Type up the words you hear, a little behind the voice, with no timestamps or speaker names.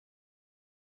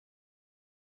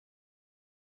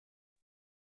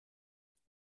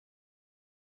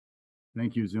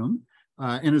Thank you, Zoom.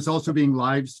 And it's also being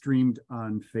live streamed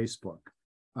on Facebook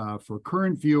for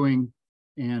current viewing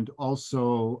and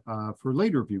also for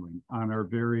later viewing on our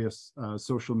various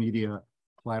social media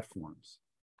platforms.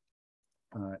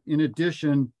 In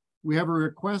addition, we have a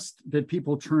request that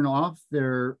people turn off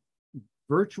their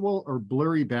virtual or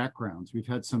blurry backgrounds. We've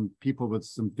had some people with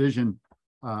some vision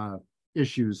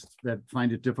issues that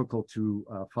find it difficult to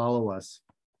follow us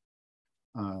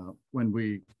when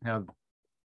we have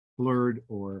blurred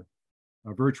or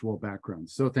virtual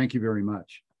backgrounds. So thank you very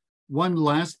much. One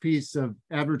last piece of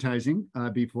advertising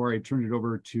before I turn it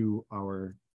over to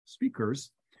our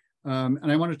speakers.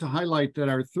 And I wanted to highlight that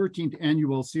our 13th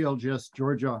annual CLGS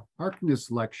Georgia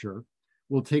Harkness Lecture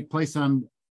will take place on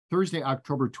Thursday,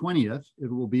 October 20th.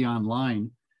 It will be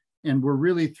online. And we're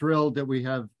really thrilled that we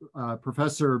have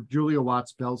Professor Julia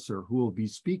Watts-Belzer, who will be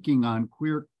speaking on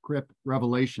queer crypt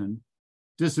revelation,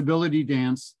 disability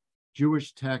dance,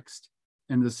 Jewish text,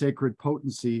 and the sacred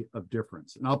potency of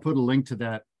difference. And I'll put a link to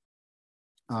that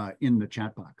in the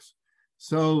chat box.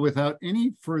 So without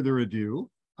any further ado,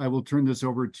 I will turn this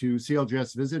over to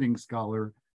CLGS visiting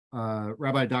scholar,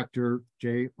 Rabbi Dr.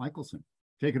 Jay Michaelson.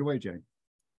 Take it away, Jay.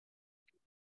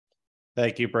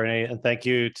 Thank you, Bernie, and thank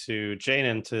you to Jane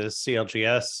and to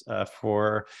CLGS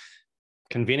for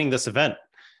convening this event.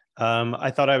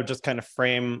 I thought I would just kind of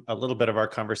frame a little bit of our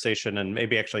conversation and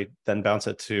maybe actually then bounce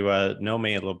it to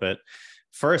Nomi a little bit.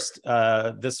 First,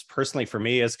 this personally for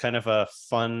me is kind of a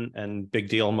fun and big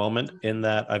deal moment in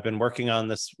that I've been working on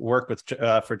this work with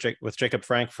Jacob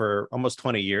Frank for almost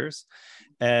 20 years.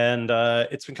 And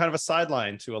it's been kind of a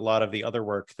sideline to a lot of the other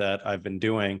work that I've been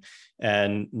doing.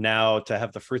 And now to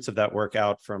have the fruits of that work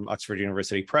out from Oxford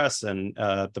University Press, and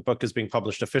the book is being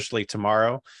published officially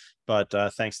tomorrow. But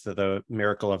thanks to the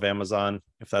miracle of Amazon,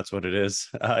 if that's what it is,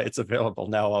 it's available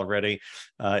now already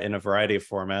in a variety of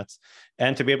formats.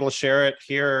 And to be able to share it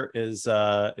here is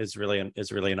really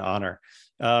an honor.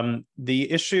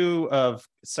 The issue of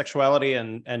sexuality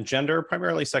and gender,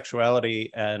 primarily sexuality,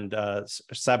 and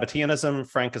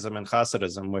Sabbateanism, Frankism, and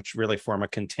Hasidism, which really form a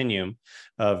continuum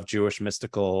of Jewish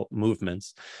mystical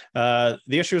movements. The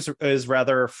issue is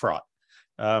rather fraught.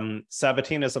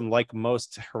 Sabbateanism, like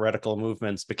most heretical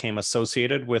movements, became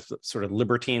associated with sort of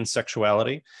libertine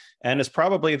sexuality, and is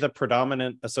probably the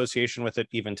predominant association with it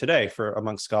even today for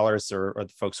among scholars or the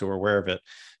folks who are aware of it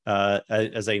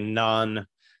as a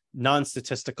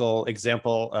non-statistical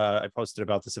example. I posted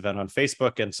about this event on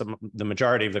Facebook, and the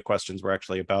majority of the questions were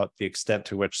actually about the extent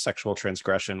to which sexual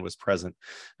transgression was present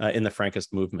in the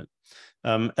Frankist movement.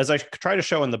 As I try to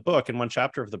show in the book, in one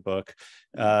chapter of the book,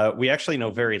 we actually know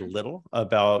very little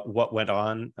about what went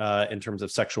on in terms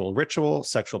of sexual ritual,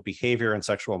 sexual behavior, and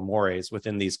sexual mores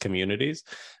within these communities.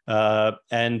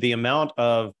 And the amount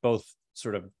of both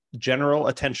sort of general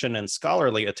attention and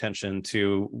scholarly attention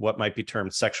to what might be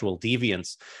termed sexual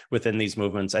deviance within these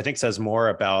movements, I think says more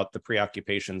about the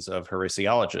preoccupations of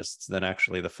heresiologists than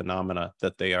actually the phenomena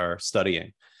that they are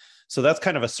studying. So that's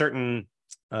kind of a certain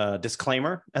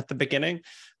disclaimer at the beginning.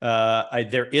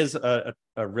 There is a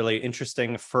really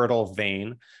interesting, fertile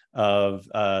vein of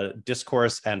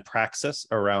discourse and praxis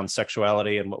around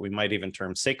sexuality and what we might even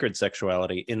term sacred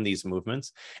sexuality in these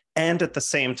movements. And at the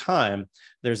same time,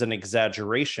 there's an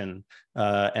exaggeration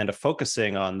and a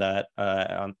focusing on that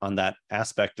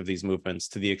aspect of these movements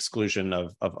to the exclusion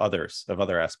of other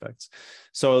aspects.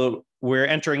 So we're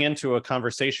entering into a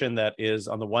conversation that is,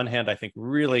 on the one hand, I think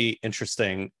really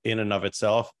interesting in and of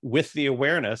itself, with the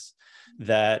awareness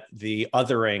that the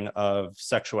othering of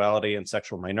sexuality and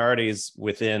sexual minorities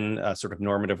within a sort of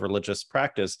normative religious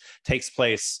practice takes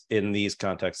place in these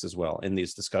contexts as well, in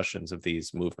these discussions of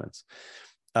these movements.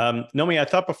 Nomi, I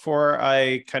thought before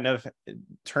I kind of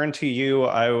turn to you,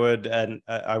 I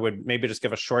would maybe just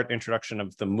give a short introduction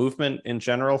of the movement in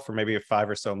general for maybe 5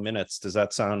 or so minutes. Does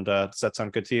that sound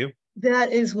good to you?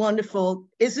 That is wonderful.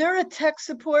 Is there a tech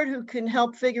support who can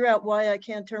help figure out why I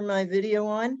can't turn my video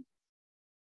on?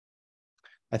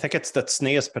 I think it's the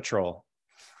SNEAS Patrol.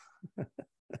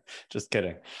 Just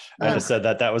kidding. I just said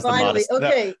that was finally, the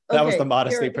modesty. That was the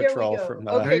modesty here patrol. From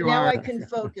okay, now I can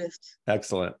focus.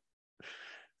 Excellent.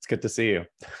 It's good to see you.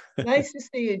 Nice to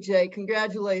see you, Jay.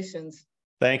 Congratulations.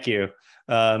 Thank you.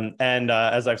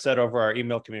 As I've said over our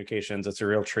email communications, it's a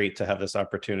real treat to have this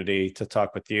opportunity to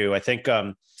talk with you. I think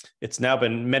it's now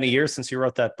been many years since you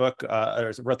wrote that book,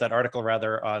 or wrote that article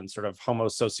rather, on sort of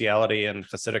homosociality and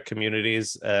Hasidic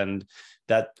communities. And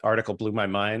that article blew my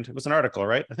mind. It was an article,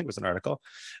 right? I think it was an article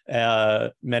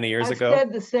many years ago. I've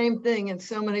said the same thing in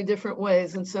so many different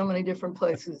ways in so many different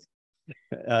places.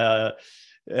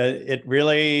 It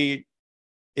really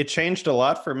It changed a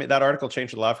lot for me. That article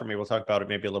changed a lot for me. We'll talk about it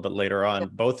maybe a little bit later on,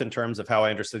 both in terms of how I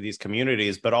understood these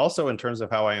communities, but also in terms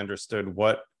of how I understood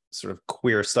what sort of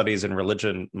queer studies in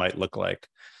religion might look like.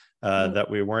 That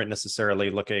we weren't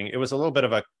necessarily looking. It was a little bit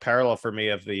of a parallel for me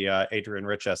of the Adrian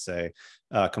Rich essay,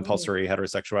 Compulsory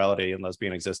Heterosexuality and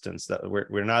Lesbian Existence, that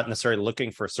we're not necessarily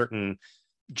looking for certain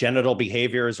genital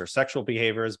behaviors or sexual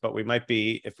behaviors, but we might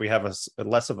be, if we have a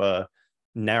less of a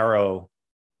narrow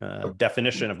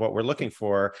definition of what we're looking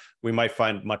for, we might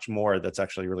find much more that's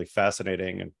actually really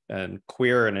fascinating and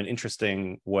queer in an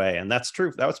interesting way. And that's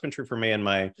true. That's been true for me in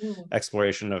my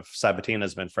exploration of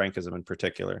Sabbateanism and Frankism in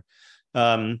particular.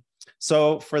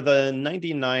 So for the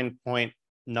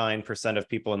 99.9% of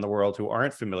people in the world who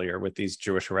aren't familiar with these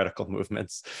Jewish heretical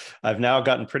movements, I've now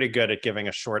gotten pretty good at giving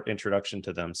a short introduction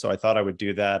to them. So I thought I would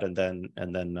do that and then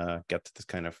get to this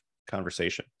kind of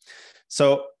conversation.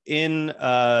 So in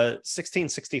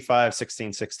 1665,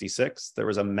 1666, there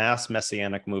was a mass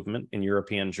messianic movement in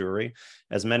European Jewry.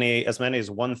 As many as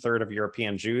 1/3 of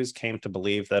European Jews came to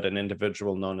believe that an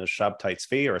individual known as Sabbetai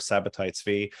Zevi or Sabbetai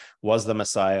Zevi was the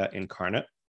Messiah incarnate.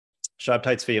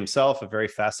 Sabbetai Zevi himself, a very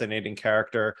fascinating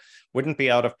character, wouldn't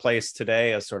be out of place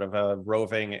today as sort of a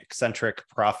roving, eccentric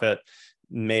prophet,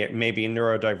 maybe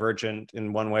neurodivergent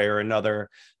in one way or another,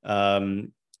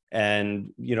 and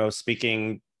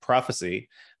speaking prophecy.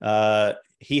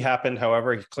 He happened,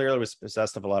 however, he clearly was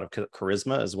possessed of a lot of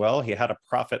charisma as well. He had a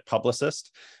prophet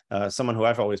publicist, someone who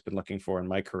I've always been looking for in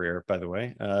my career, by the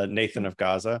way, Nathan of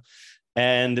Gaza.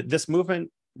 And this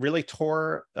movement really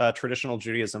tore traditional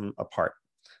Judaism apart.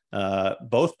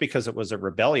 Both because it was a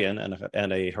rebellion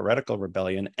and a heretical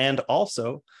rebellion, and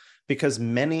also because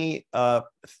many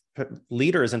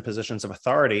leaders in positions of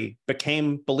authority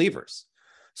became believers.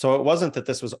 So it wasn't that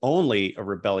this was only a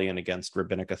rebellion against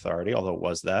rabbinic authority, although it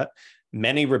was that.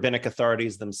 Many rabbinic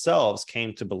authorities themselves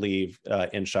came to believe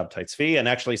in Sabbetai Zevi and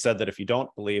actually said that if you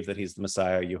don't believe that he's the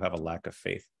Messiah, you have a lack of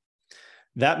faith.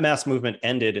 That mass movement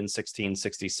ended in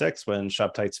 1666 when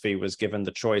Sabbetai Zevi was given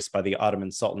the choice by the Ottoman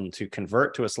Sultan to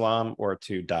convert to Islam or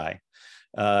to die.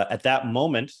 At that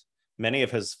moment, many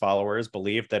of his followers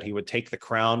believed that he would take the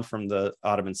crown from the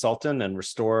Ottoman Sultan and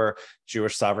restore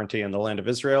Jewish sovereignty in the land of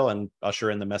Israel and usher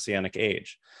in the Messianic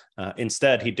age.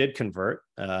 Instead, he did convert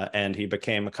and he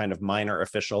became a kind of minor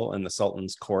official in the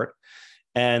Sultan's court,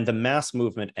 and the mass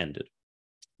movement ended.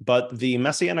 But the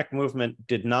Messianic movement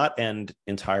did not end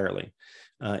entirely.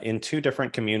 In two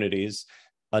different communities,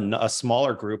 a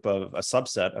smaller group of a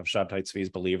subset of Sabbetai Zevi's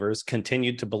believers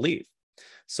continued to believe.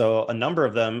 So a number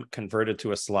of them converted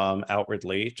to Islam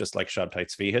outwardly, just like Sabbetai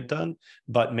Zevi had done,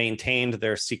 but maintained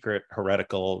their secret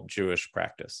heretical Jewish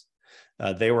practice.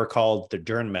 They were called the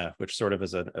Durnme, which sort of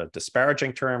is a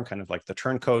disparaging term, kind of like the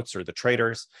turncoats or the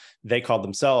traitors. They called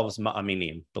themselves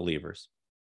Ma'aminim, believers.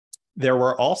 There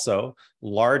were also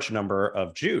large number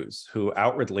of Jews who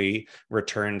outwardly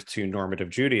returned to normative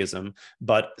Judaism,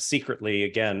 but secretly,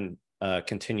 again,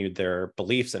 continued their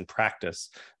beliefs and practice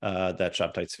that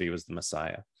Sabbetai Zevi was the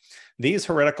Messiah. These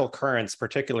heretical currents,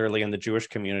 particularly in the Jewish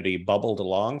community, bubbled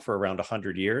along for around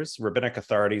 100 years. Rabbinic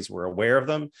authorities were aware of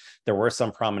them. There were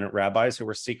some prominent rabbis who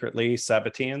were secretly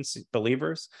Sabbatean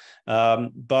believers,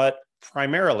 but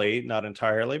primarily, not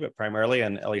entirely, but primarily,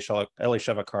 and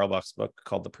Elisheva Karlbach's book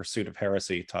called The Pursuit of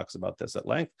Heresy talks about this at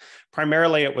length.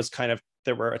 Primarily, it was kind of,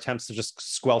 there were attempts to just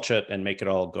squelch it and make it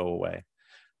all go away.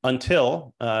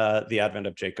 Until the advent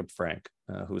of Jacob Frank,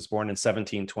 who was born in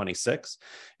 1726.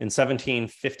 In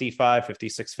 1755,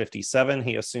 56, 57,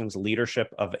 he assumes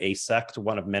leadership of a sect,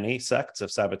 one of many sects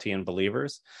of Sabbatean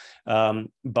believers.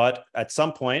 But at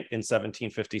some point in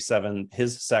 1757,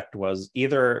 his sect was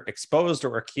either exposed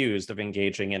or accused of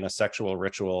engaging in a sexual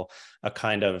ritual, a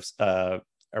kind of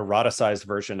eroticized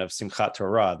version of Simchat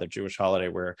Torah, the Jewish holiday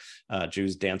where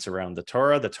Jews dance around the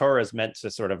Torah. The Torah is meant to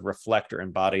sort of reflect or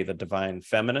embody the divine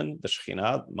feminine, the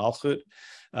Shekhinah, Malchut.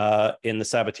 In the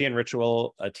Sabbatean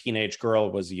ritual, a teenage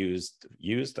girl was used,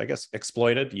 I guess,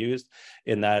 exploited, used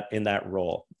in that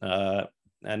role.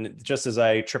 And just as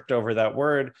I tripped over that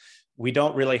word, we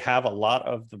don't really have a lot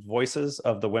of the voices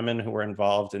of the women who were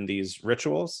involved in these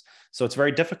rituals. So it's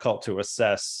very difficult to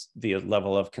assess the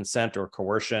level of consent or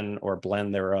coercion or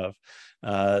blend thereof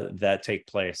that take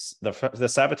place. The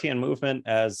Sabbatean movement,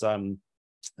 as Ada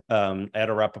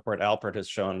Rappaport Alpert has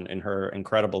shown in her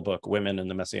incredible book, Women in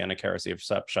the Messianic Heresy of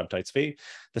Sabbetai Zevi,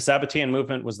 the Sabbatean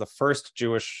movement was the first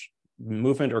Jewish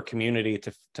movement or community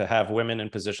to have women in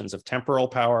positions of temporal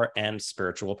power and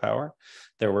spiritual power.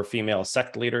 There were female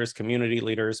sect leaders, community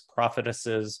leaders,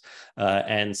 prophetesses,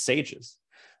 and sages.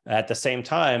 At the same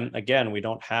time, again, we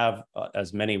don't have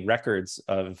as many records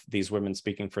of these women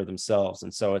speaking for themselves.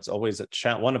 And so it's always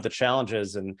one of the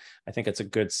challenges, and I think it's a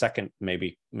good second,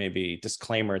 maybe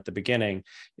disclaimer at the beginning,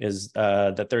 is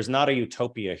that there's not a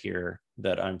utopia here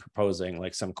that I'm proposing,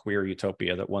 like some queer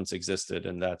utopia that once existed,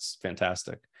 and that's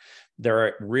fantastic. There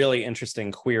are really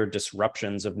interesting queer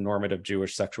disruptions of normative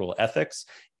Jewish sexual ethics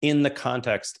in the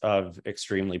context of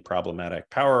extremely problematic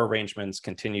power arrangements,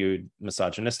 continued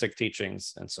misogynistic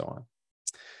teachings, and so on.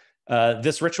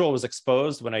 This ritual was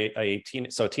exposed when a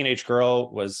teenage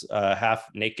girl was half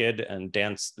naked and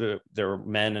danced. There were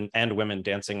men and women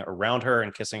dancing around her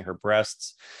and kissing her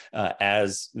breasts,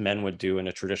 as men would do in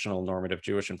a traditional normative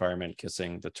Jewish environment,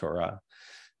 kissing the Torah.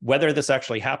 Whether this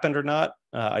actually happened or not,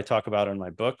 I talk about in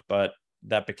my book, but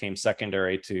that became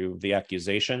secondary to the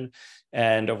accusation.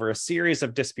 And over a series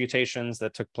of disputations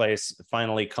that took place,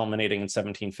 finally culminating in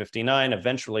 1759,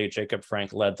 eventually Jacob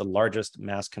Frank led the largest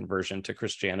mass conversion to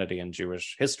Christianity in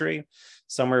Jewish history.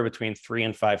 Somewhere between 3,000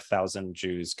 and 5,000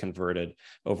 Jews converted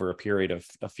over a period of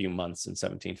a few months in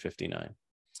 1759.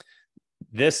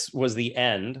 This was the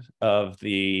end of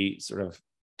the sort of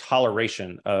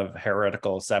toleration of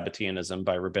heretical Sabbateanism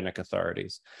by rabbinic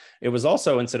authorities. It was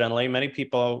also, incidentally, many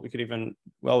people, we could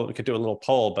do a little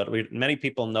poll, but many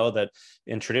people know that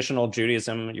in traditional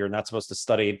Judaism, you're not supposed to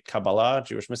study Kabbalah,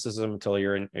 Jewish mysticism, until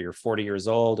you're 40 years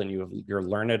old and you're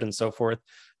learned and so forth.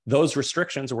 Those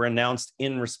restrictions were announced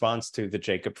in response to the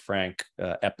Jacob Frank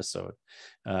episode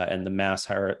and the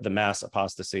mass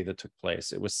apostasy that took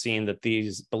place. It was seen that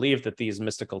believed that these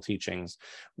mystical teachings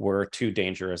were too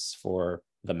dangerous for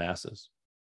the masses.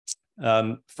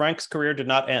 Frank's career did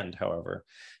not end, however.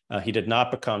 He did not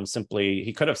become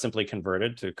he could have simply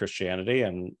converted to Christianity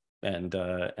and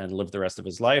lived the rest of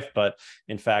his life, but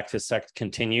in fact, his sect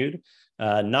continued,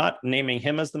 not naming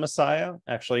him as the Messiah.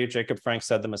 Actually, Jacob Frank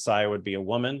said the Messiah would be a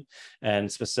woman,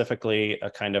 and specifically a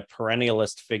kind of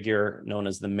perennialist figure known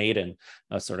as the maiden,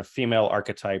 a sort of female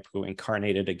archetype who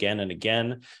incarnated again and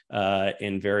again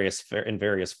in various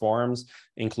forms,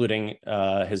 including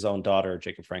his own daughter,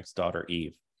 Jacob Frank's daughter,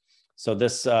 Eve. So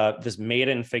this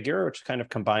maiden figure, which kind of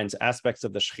combines aspects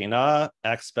of the Shekhinah,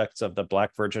 aspects of the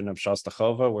Black Virgin of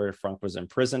Shostachova, where Frank was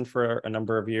imprisoned for a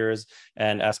number of years,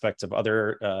 and aspects of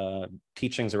other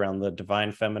teachings around the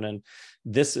divine feminine.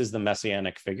 This is the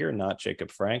messianic figure, not Jacob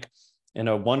Frank. In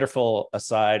a wonderful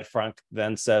aside, Frank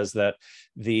then says that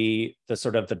the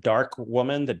sort of the dark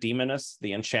woman, the demoness,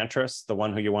 the enchantress, the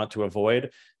one who you want to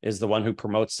avoid, is the one who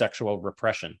promotes sexual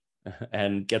repression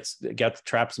and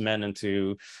traps men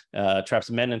into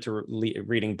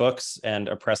reading books and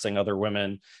oppressing other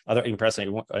women,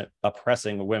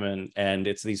 oppressing women. And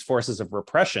it's these forces of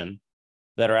repression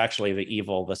that are actually the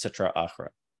evil, the Sitra Achra.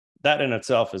 That in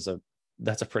itself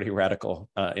that's a pretty radical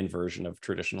inversion of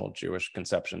traditional Jewish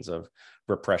conceptions of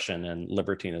repression and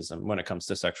libertinism when it comes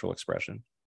to sexual expression.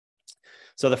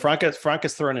 So Frank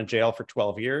is thrown in jail for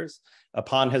 12 years.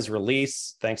 Upon his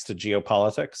release, thanks to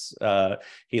geopolitics,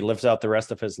 he lives out the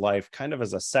rest of his life kind of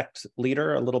as a sect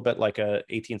leader, a little bit like a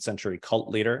 18th century cult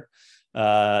leader,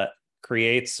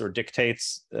 creates or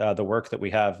dictates the work that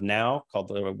we have now called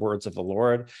the Words of the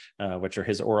Lord, which are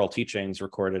his oral teachings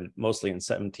recorded mostly in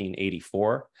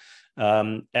 1784.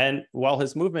 And while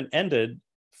his movement ended,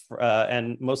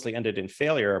 and mostly ended in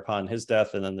failure upon his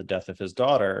death and then the death of his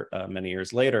daughter many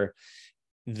years later,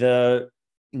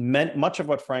 much of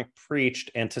what Frank preached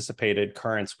anticipated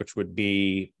currents which would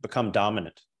become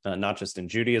dominant, not just in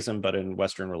Judaism, but in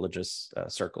Western religious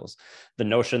circles. The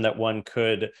notion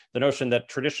that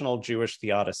traditional Jewish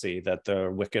theodicy, that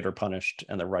the wicked are punished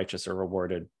and the righteous are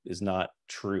rewarded, is not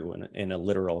true in a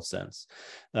literal sense.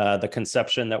 The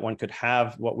conception that one could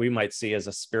have what we might see as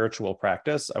a spiritual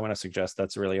practice, I want to suggest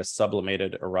that's really a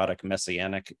sublimated, erotic,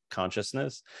 messianic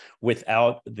consciousness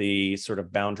without the sort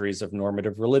of boundaries of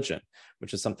normative religion,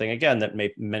 which is something, again, that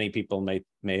many people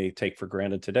may take for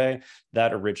granted today.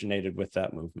 That originated with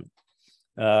that movement.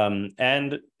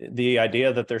 And the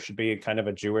idea that there should be kind of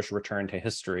a Jewish return to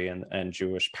history and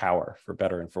Jewish power, for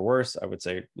better and for worse, I would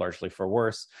say largely for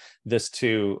worse. This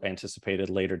too anticipated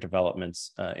later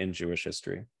developments in Jewish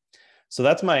history. So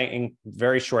that's my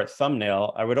very short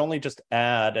thumbnail. I would only just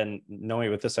add, and knowing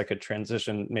with this I could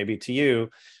transition maybe to you,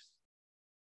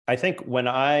 I think when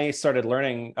I started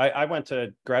learning, I went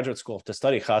to graduate school to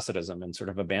study Hasidism and sort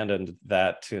of abandoned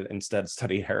that to instead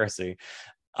study heresy.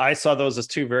 I saw those as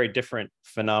two very different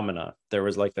phenomena. There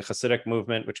was like the Hasidic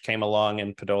movement, which came along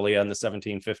in Podolia in the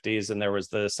 1750s, and there was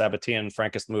the Sabbatean and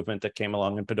Frankist movement that came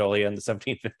along in Podolia in the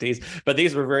 1750s, but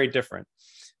these were very different.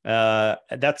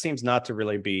 That seems not to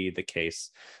really be the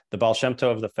case. The Baal Shem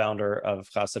Tov, the founder of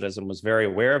Hasidism, was very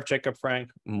aware of Jacob Frank,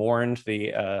 mourned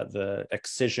the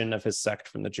excision of his sect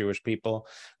from the Jewish people.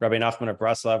 Rabbi Nachman of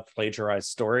Breslov plagiarized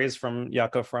stories from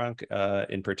Yaakov Frank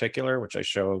in particular, which I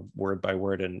show word by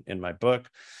word in my book.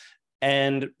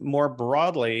 And more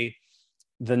broadly,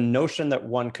 the notion that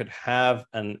one could have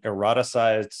an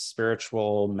eroticized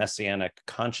spiritual messianic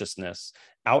consciousness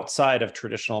outside of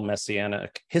traditional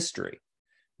messianic history,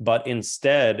 but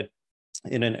instead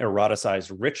in an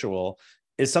eroticized ritual,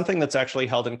 is something that's actually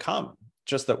held in common.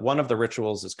 Just that one of the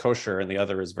rituals is kosher and the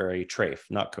other is very treif,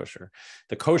 not kosher.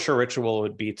 The kosher ritual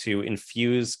would be to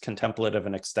infuse contemplative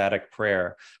and ecstatic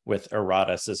prayer with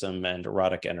eroticism and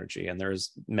erotic energy. And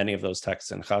there's many of those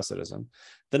texts in Hasidism.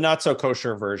 The not so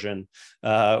kosher version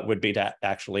would be to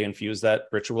actually infuse that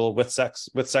ritual with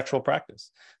sexual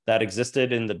practice. That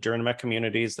existed in the Durnamek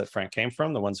communities that Frank came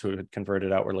from, the ones who had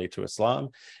converted outwardly to Islam,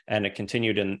 and it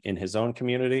continued in his own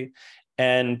community.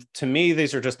 And to me,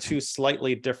 these are just two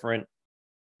slightly different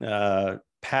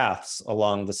paths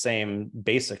along the same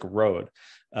basic road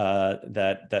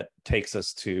that takes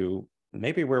us to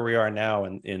maybe where we are now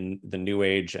in the New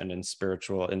Age and in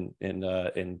spiritual, in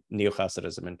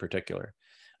Neo-Hasidism in particular.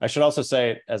 I should also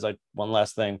say, one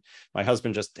last thing, my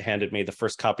husband just handed me the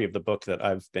first copy of the book that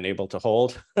I've been able to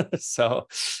hold. So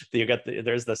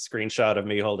there's the screenshot of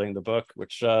me holding the book,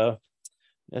 which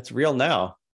it's real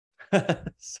now.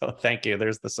 So thank you.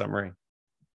 There's the summary.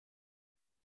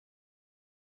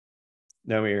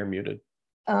 Naomi, you're muted.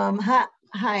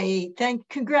 Hi.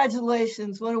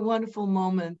 Congratulations. What a wonderful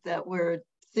moment that we're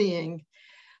seeing.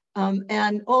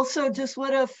 And also just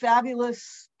what a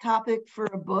fabulous topic for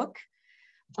a book.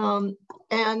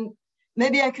 And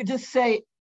maybe I could just say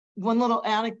one little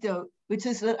anecdote, which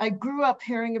is that I grew up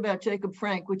hearing about Jacob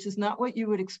Frank, which is not what you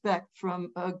would expect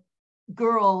from a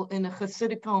girl in a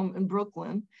Hasidic home in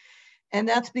Brooklyn. And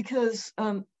that's because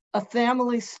a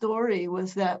family story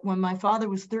was that when my father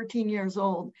was 13 years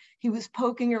old, he was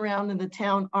poking around in the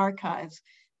town archives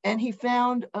and he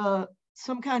found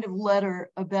some kind of letter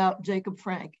about Jacob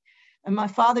Frank. And my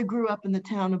father grew up in the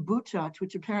town of Buchach,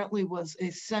 which apparently was a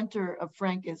center of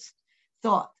Frankist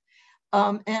thought.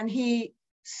 And he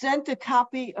sent a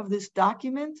copy of this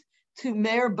document to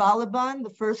Mayor Balaban, the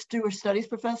first Jewish studies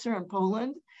professor in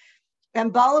Poland.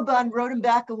 And Balaban wrote him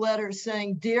back a letter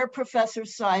saying, "Dear Professor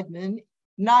Seidman,"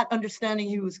 not understanding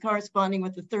he was corresponding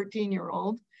with the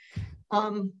 13-year-old.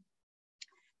 And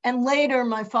later,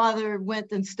 my father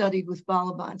went and studied with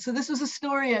Balaban. So this was a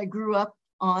story I grew up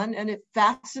on, and it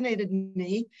fascinated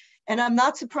me. And I'm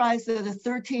not surprised that a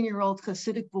 13-year-old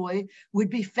Hasidic boy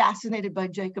would be fascinated by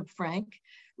Jacob Frank,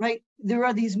 right? There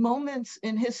are these moments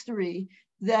in history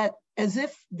that, as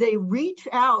if they reach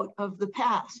out of the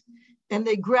past and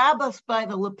they grab us by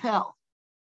the lapel.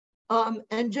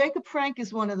 And Jacob Frank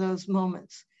is one of those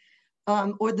moments,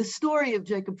 or the story of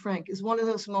Jacob Frank is one of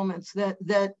those moments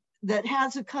that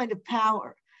has a kind of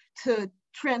power to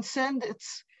transcend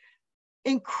its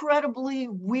incredibly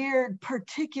weird,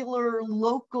 particular,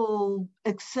 local,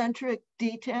 eccentric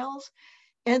details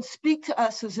and speak to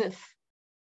us as if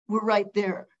we're right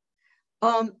there.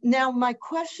 Now, my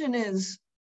question is,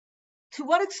 to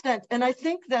what extent, and I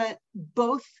think that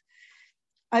both,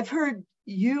 I've heard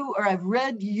you, or I've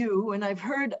read you, and I've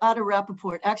heard Ada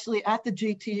Rappaport, actually at the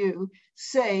GTU,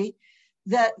 say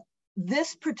that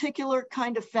this particular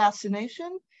kind of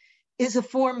fascination is a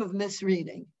form of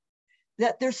misreading.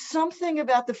 That there's something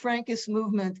about the Frankist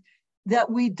movement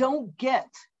that we don't get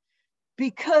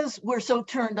because we're so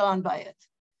turned on by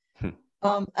it.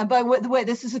 And by the way,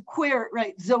 this is a queer,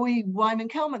 right? Zoe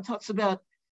Wyman-Kelman talks about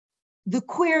the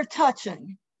queer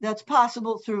touching that's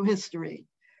possible through history,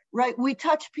 right? We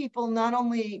touch people not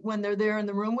only when they're there in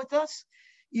the room with us,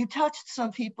 you touched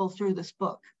some people through this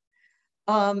book,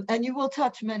 and you will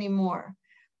touch many more.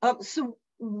 So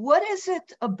what is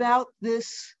it about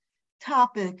this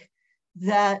topic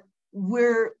that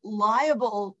we're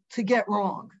liable to get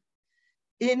wrong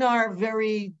in our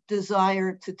very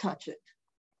desire to touch it?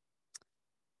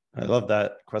 I love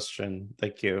that question.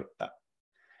 Thank you.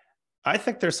 I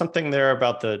think there's something there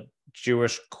about the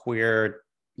Jewish queer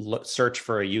search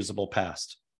for a usable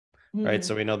past, right?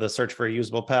 So we know the search for a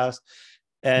usable past,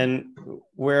 and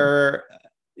where,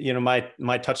 you know,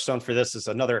 my touchstone for this is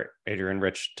another Adrian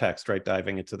Rich text, right?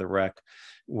 Diving into the wreck,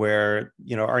 where,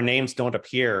 you know, our names don't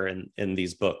appear in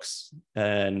these books,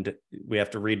 and we have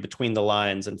to read between the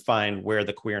lines and find where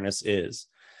the queerness is.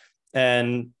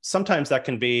 And sometimes that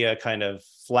can be a kind of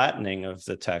flattening of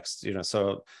the text, you know.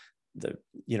 So the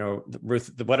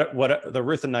Ruth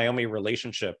and Naomi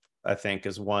relationship, I think,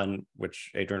 is one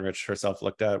which Adrian Rich herself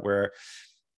looked at, where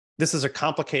this is a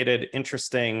complicated,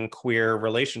 interesting queer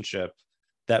relationship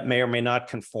that may or may not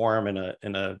conform in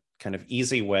a kind of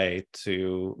easy way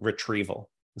to retrieval.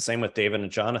 The same with David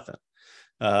and Jonathan,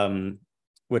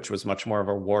 which was much more of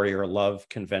a warrior love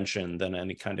convention than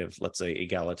any kind of, let's say,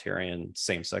 egalitarian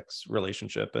same-sex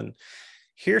relationship. And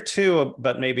here too,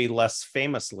 but maybe less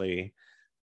famously,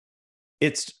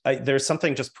 there's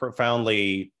something just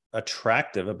profoundly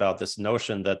attractive about this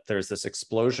notion that there's this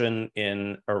explosion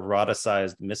in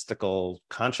eroticized mystical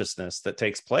consciousness that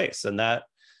takes place, and that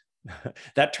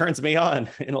turns me on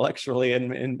intellectually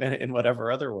and in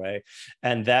whatever other way.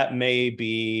 And that may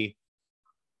be,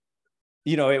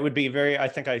 it would be very, I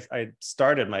think I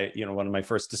started my, one of my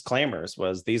first disclaimers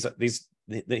was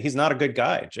he's not a good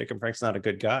guy. Jacob Frank's not a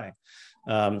good guy.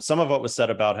 Some of what was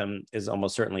said about him is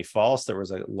almost certainly false. There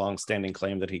was a long-standing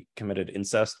claim that he committed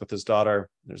incest with his daughter.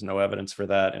 There's no evidence for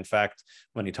that. In fact,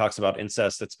 when he talks about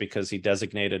incest, it's because he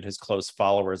designated his close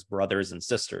followers brothers and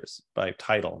sisters by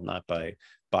title, not by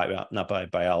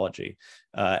biology.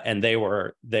 And they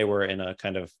were in a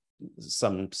kind of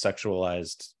some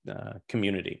sexualized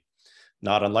community,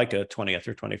 not unlike a 20th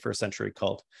or 21st century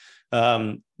cult.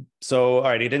 So, all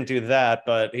right, he didn't do that,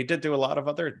 but he did do a lot of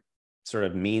other sort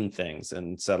of mean things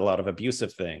and said a lot of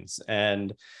abusive things.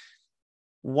 And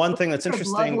one thing that's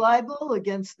interesting— blood libel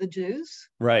against the Jews.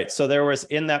 Right. So there was,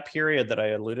 in that period that I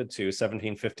alluded to,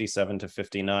 1757 to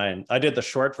 59, I did the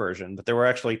short version, but there were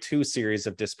actually two series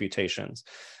of disputations.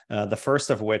 The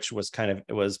first of which was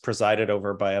was presided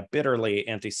over by a bitterly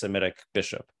anti-Semitic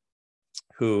bishop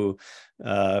who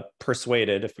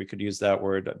persuaded, if we could use that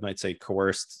word, I might say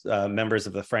coerced, members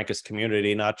of the Frankist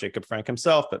community, not Jacob Frank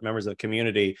himself, but members of the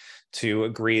community, to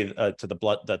agree to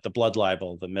the blood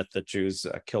libel, the myth that Jews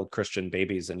killed Christian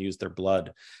babies and used their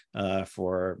blood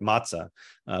for matzah,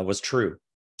 was true.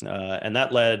 And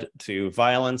that led to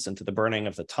violence and to the burning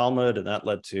of the Talmud, and that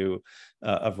led to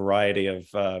a variety of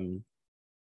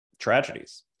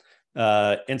tragedies.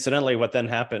 Incidentally, what then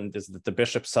happened is that the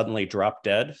bishop suddenly dropped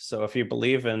dead. So if you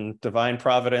believe in divine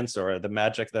providence or the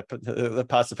magic, the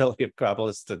possibility of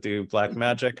Kabbalists to do black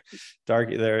magic,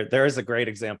 there is a great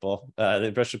example.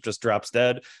 The bishop just drops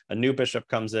dead. A new bishop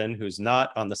comes in who's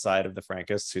not on the side of the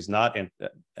Frankists, who's not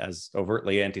as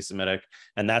overtly anti-Semitic,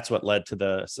 and that's what led to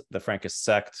the Frankist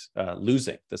sect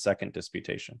losing the second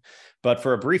disputation. But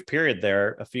for a brief period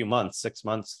there, a few months, 6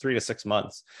 months, 3 to 6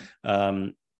 months,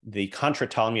 the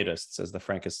Contra-Talmudists, as the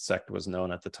Frankist sect was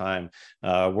known at the time,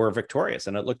 were victorious,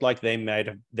 and it looked like they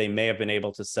may have been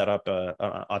able to set up an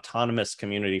autonomous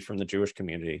community from the Jewish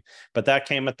community. But that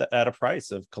came at a price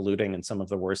of colluding in some of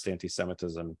the worst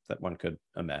anti-Semitism that one could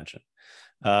imagine.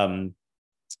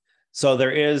 So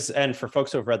there is, and for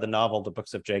folks who have read the novel, The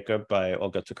Books of Jacob by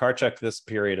Olga Tokarczuk, this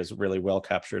period is really well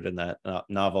captured in that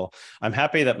novel. I'm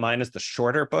happy that mine is the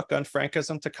shorter book on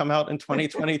Frankism to come out in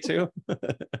 2022.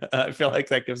 I feel like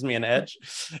that gives me an edge,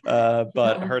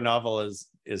 but her novel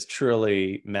is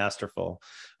truly masterful.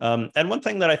 And one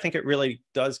thing that I think it really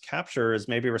does capture is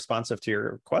maybe responsive to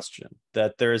your question,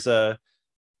 that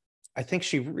I think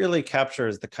she really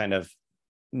captures the kind of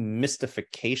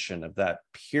mystification of that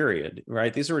period,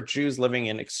 right? These were Jews living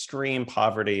in extreme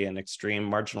poverty and extreme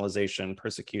marginalization,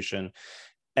 persecution,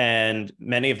 and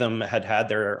many of them had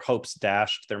their hopes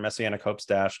dashed, their messianic hopes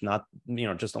dashed, not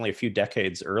just only a few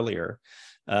decades earlier.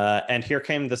 And here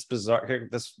came this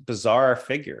bizarre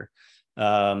figure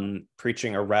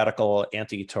preaching a radical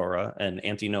anti-Torah and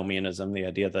antinomianism, the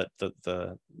idea that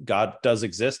the God does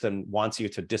exist and wants you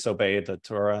to disobey the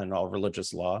Torah and all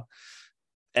religious law.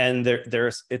 And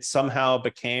it somehow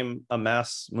became a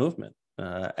mass movement,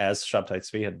 as Sabbetai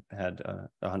Zevi had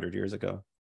 100 years ago.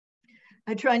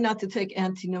 I try not to take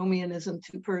antinomianism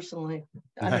too personally.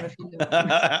 I don't know if you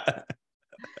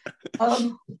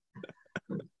know.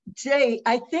 Jay,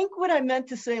 I think what I meant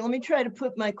to say, let me try to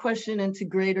put my question into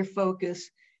greater focus,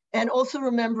 and also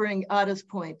remembering Ada's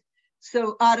point.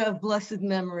 So Ada of blessed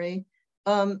memory,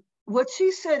 what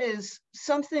she said is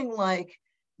something like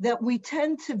that we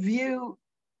tend to view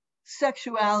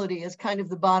sexuality as kind of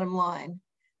the bottom line,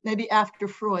 maybe after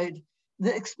Freud,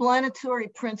 the explanatory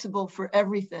principle for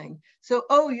everything. So,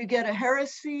 you get a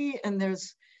heresy and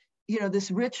there's, this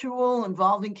ritual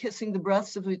involving kissing the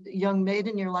breasts of a young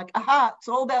maiden. You're like, aha, it's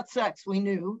all about sex, we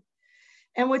knew.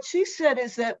 And what she said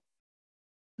is that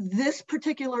this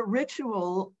particular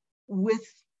ritual with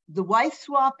the wife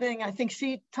swapping, I think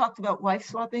she talked about wife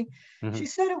swapping. Mm-hmm. She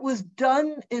said it was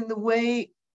done in the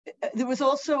way. There was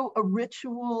also a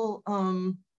ritual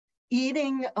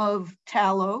eating of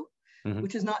tallow, mm-hmm.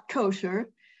 which is not kosher.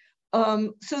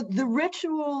 So the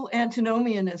ritual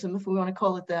antinomianism, if we want to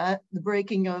call it that, the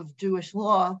breaking of Jewish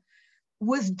law,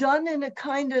 was done in a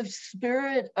kind of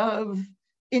spirit of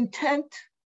intent,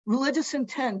 religious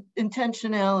intent,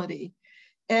 intentionality.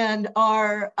 And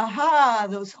our,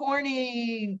 those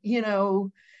horny,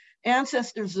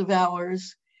 ancestors of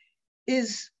ours,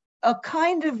 is a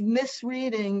kind of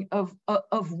misreading of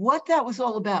what that was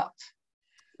all about.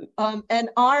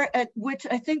 Which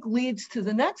I think leads to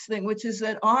the next thing, which is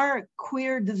that our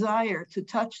queer desire to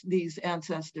touch these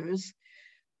ancestors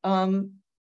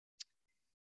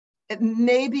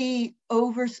maybe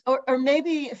or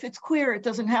maybe if it's queer, it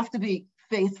doesn't have to be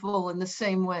faithful in the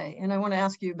same way. And I want to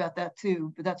ask you about that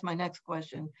too, but that's my next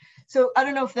question. So I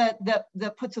don't know if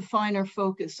that puts a finer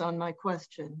focus on my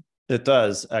question. It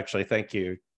does, actually. Thank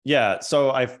you. Yeah,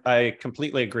 so I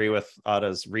completely agree with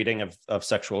Ada's reading of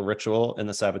sexual ritual in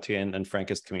the Sabbatean and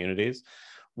Frankist communities.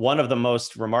 One of the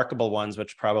most remarkable ones,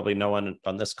 which probably no one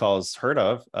on this call has heard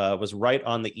of, was right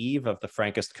on the eve of the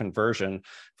Frankist conversion.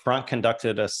 Frank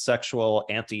conducted a sexual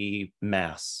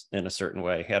anti-mass in a certain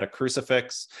way. He had a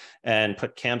crucifix and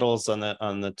put candles on the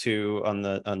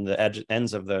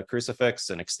ends of the crucifix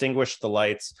and extinguished the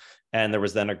lights. And there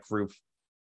was then a group,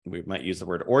 we might use the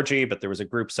word orgy, but there was a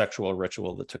group sexual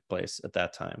ritual that took place at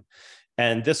that time.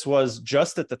 And this was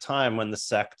just at the time when the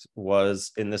sect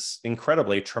was in this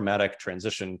incredibly traumatic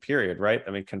transition period, right?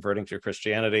 I mean, converting to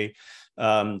Christianity.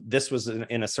 This was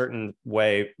in a certain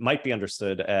way might be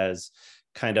understood as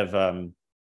kind of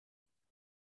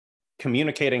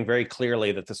communicating very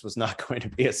clearly that this was not going to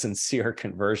be a sincere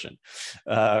conversion,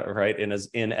 right?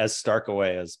 In as stark a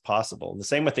way as possible. The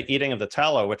same with the eating of the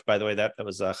tallow, which, by the way, that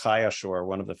was Chaya Shore,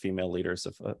 one of the female leaders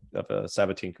of a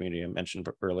Sabbatean community I mentioned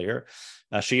earlier.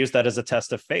 She used that as a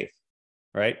test of faith,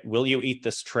 right? Will you eat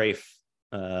this treif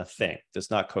thing, this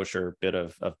not kosher bit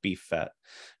of beef fat?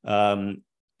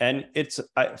 And it's,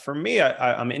 for me,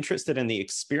 I'm interested in the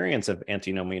experience of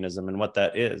antinomianism and what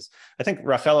that is. I think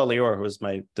Rachel Elior, who was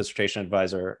my dissertation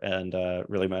advisor and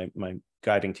really my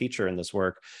guiding teacher in this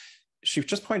work, she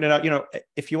just pointed out,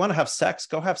 if you want to have sex,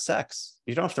 go have sex.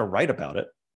 You don't have to write about it,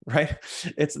 right?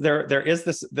 It's there is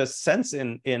this sense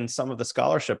in some of the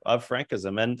scholarship of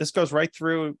Frankism, and this goes right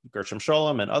through Gershom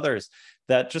Scholem and others,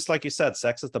 that just like you said,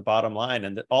 sex is the bottom line,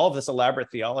 and that all of this elaborate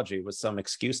theology was some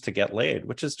excuse to get laid,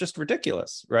 which is just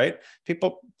ridiculous, right?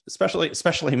 People,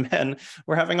 especially men,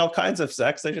 were having all kinds of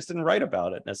sex. They just didn't write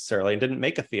about it necessarily and didn't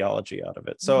make a theology out of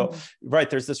it. So, right,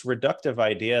 there's this reductive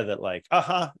idea that like,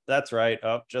 that's right.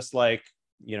 Oh, just like,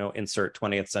 insert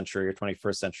 20th century or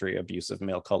 21st century abusive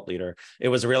male cult leader. It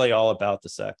was really all about the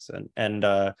sex. And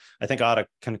I think Ada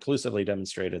conclusively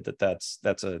demonstrated that that's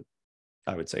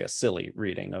I would say a silly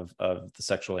reading of the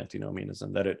sexual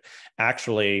antinomianism, that it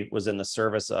actually was in the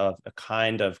service of a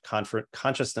kind of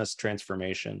consciousness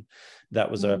transformation that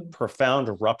was a profound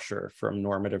rupture from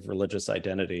normative religious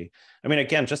identity. I mean,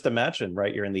 again, just imagine,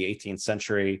 right? You're in the 18th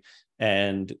century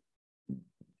and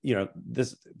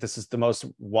this is the most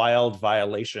wild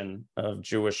violation of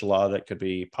Jewish law that could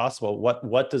be possible.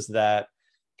 What does that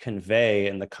convey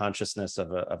in the consciousness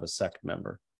of a sect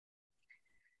member?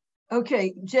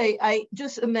 Okay, Jay, I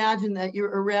just imagine that you're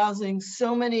arousing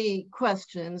so many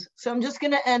questions. So I'm just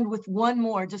going to end with one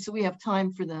more, just so we have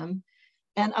time for them.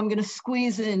 And I'm going to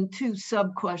squeeze in 2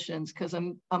 sub-questions because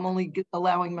I'm only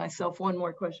allowing myself one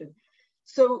more question.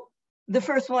 So the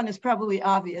first one is probably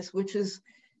obvious, which is,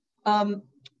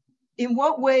 in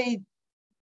what way,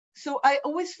 so I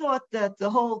always thought that the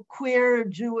whole queer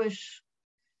Jewish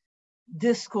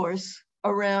discourse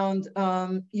around,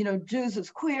 Jews as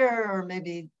queer, or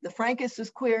maybe the Frankists as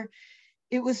queer,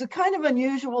 it was a kind of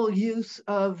unusual use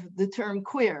of the term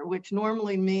queer, which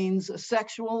normally means a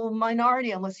sexual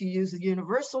minority, unless you use the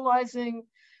universalizing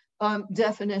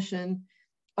definition.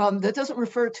 That doesn't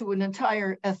refer to an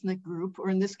entire ethnic group, or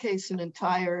in this case, an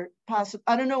entire,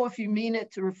 I don't know if you mean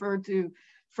it to refer to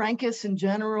Frankists in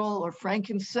general, or Frank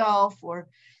himself,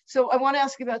 so I want to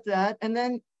ask about that. And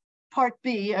then part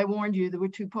B, I warned you, there were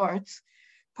 2 parts.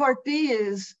 Part B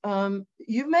is,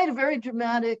 you've made a very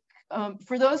dramatic,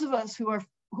 for those of us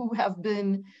who have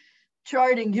been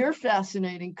charting your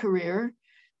fascinating career,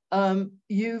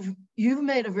 you've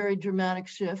made a very dramatic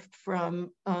shift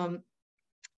from,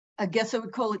 I guess I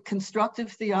would call it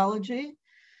constructive theology,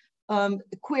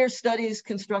 queer studies,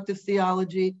 constructive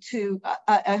theology, to,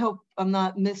 I hope I'm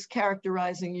not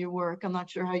mischaracterizing your work, I'm not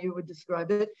sure how you would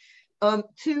describe it,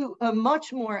 to a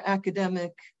much more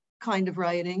academic kind of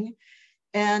writing.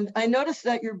 And I noticed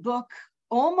that your book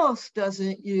almost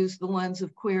doesn't use the lens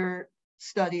of queer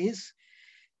studies.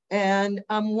 And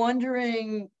I'm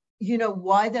wondering,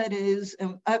 why that is.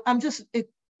 And I'm just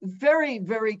very,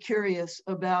 very curious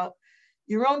about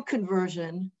your own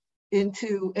conversion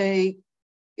into a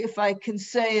if I can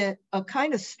say it, a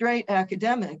kind of straight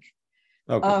academic.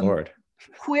 Oh, good Lord.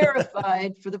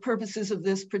 Queerified for the purposes of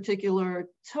this particular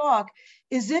talk.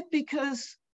 Is it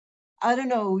because, I don't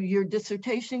know, your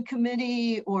dissertation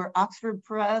committee or Oxford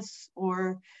Press,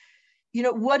 or, you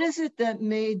know, what is it that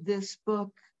made this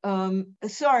book?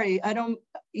 Sorry, I don't,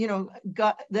 you know,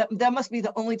 that must be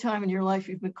the only time in your life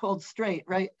you've been called straight,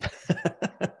 right?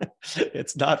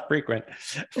 It's not frequent,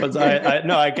 but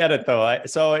I get it though.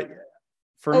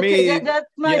 For okay, me, that's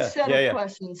my set of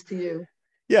questions to you.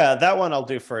 Yeah, that one I'll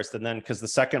do first, and then because the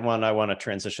second one I want to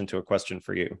transition to a question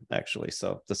for you, actually.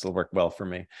 So this will work well for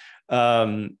me.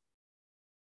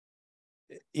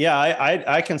 Yeah,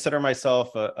 I consider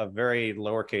myself a very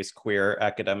lowercase queer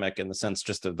academic in the sense,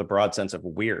 just of the broad sense of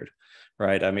weird,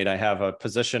 right? I mean, I have a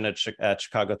position at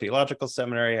Chicago Theological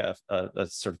Seminary, a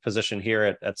sort of position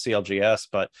here at CLGS,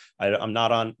 but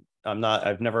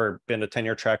I've never been a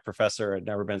tenure track professor. I've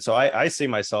never been. So I see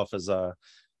myself as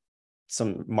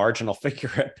some marginal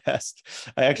figure at best.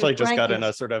 I actually just got in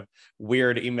a sort of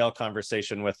weird email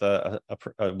conversation with a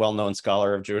well-known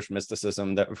scholar of Jewish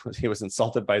mysticism that he was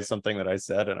insulted by something that I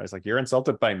said, and I was like, "You're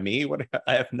insulted by me? What?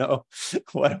 I have no.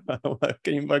 What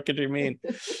could you mean?"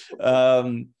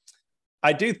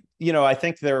 I do. You know, I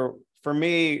think for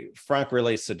me, Frank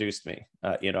really seduced me.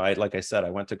 You know, like I said,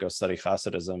 I went to go study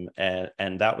Hasidism,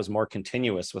 and that was more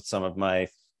continuous with some of my,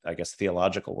 I guess,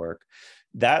 theological work.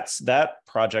 That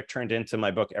project turned into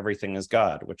my book, Everything is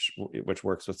God, which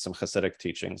works with some Hasidic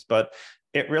teachings. But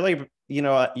it really, you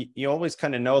know, you always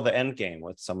kind of know the end game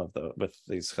with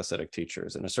these Hasidic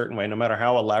teachers in a certain way. No matter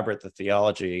how elaborate the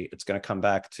theology, it's going to come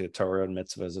back to Torah and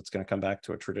mitzvahs. It's going to come back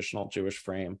to a traditional Jewish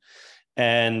frame.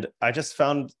 And I just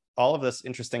found all of this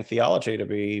interesting theology to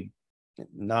be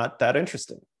not that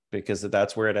interesting, because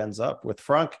that's where it ends up. With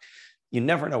Frank, you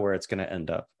never know where it's going to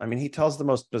end up. I mean, he tells the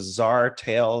most bizarre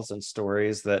tales and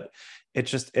stories that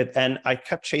and I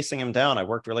kept chasing him down. I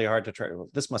worked really hard to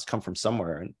this must come from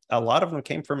somewhere. And a lot of them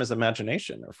came from his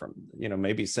imagination, or from, you know,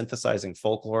 maybe synthesizing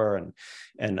folklore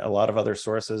and a lot of other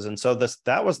sources. And so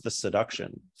that was the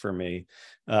seduction for me.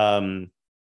 I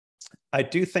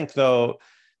do think, though,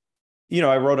 you know,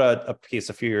 I wrote a piece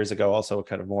a few years ago, also a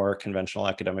kind of more conventional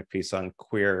academic piece on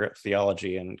queer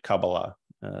theology and Kabbalah,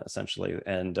 essentially.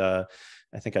 And I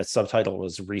think a subtitle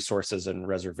was Resources and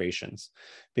Reservations,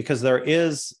 because there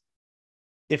is,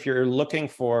 if you're looking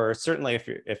for, certainly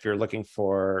if you're looking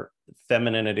for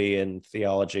femininity in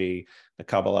theology, the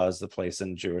Kabbalah is the place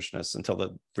in Jewishness until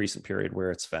the recent period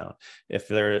where it's found. If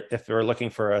they're looking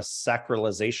for a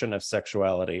sacralization of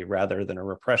sexuality rather than a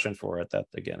repression for it, that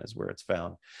again is where it's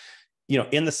found. You know,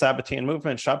 in the Sabbatean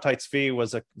movement, Sabbetai Zevi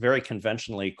was a very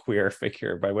conventionally queer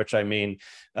figure, by which I mean,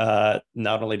 not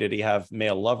only did he have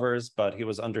male lovers, but he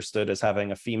was understood as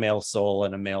having a female soul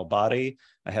and a male body.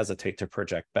 I hesitate to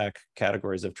project back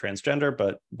categories of transgender,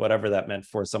 but whatever that meant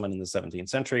for someone in the 17th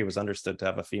century, he was understood to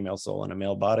have a female soul and a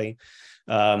male body.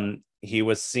 He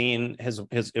was seen,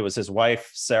 it was his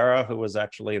wife, Sarah, who was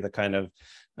actually the kind of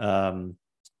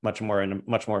much more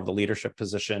of the leadership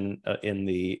position in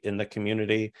the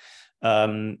community.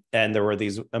 And there were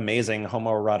these amazing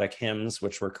homoerotic hymns,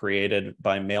 which were created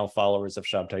by male followers of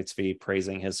Sabbetai Zevi,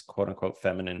 praising his quote unquote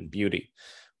feminine beauty.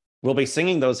 We'll be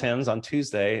singing those hymns on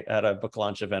Tuesday at a book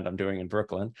launch event I'm doing in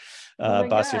Brooklyn.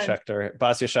 Basia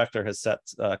Schechter has set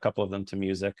a couple of them to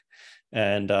music,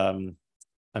 and I'm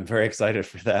very excited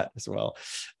for that as well.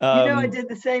 You know, I did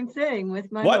the same thing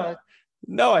with my book.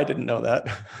 No, I didn't know that.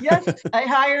 Yes, I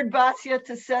hired Basia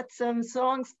to set some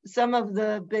songs, some of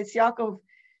the Beis Yaakov.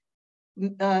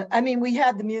 I mean, we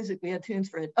had the music, we had tunes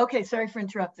for it. Okay, sorry for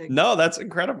interrupting. No, that's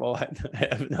incredible.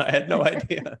 I had no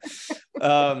idea.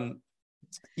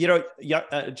 You know,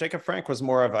 Jacob Frank was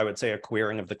more of, I would say, a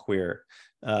queering of the queer.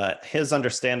 His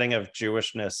understanding of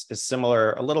Jewishness is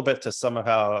similar a little bit to some of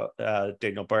how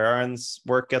Daniel Boyarin's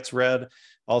work gets read.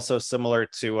 Also similar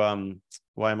to,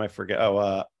 why am I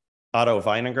forgetting? Otto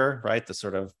Weininger, right? The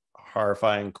sort of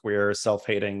horrifying, queer,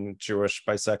 self-hating Jewish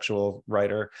bisexual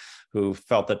writer who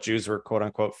felt that Jews were quote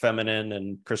unquote feminine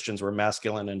and Christians were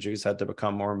masculine and Jews had to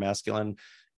become more masculine.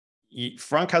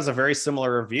 Frank has a very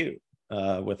similar view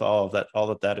with all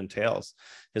that entails.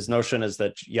 His notion is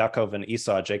that Jacob and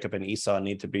Esau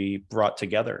need to be brought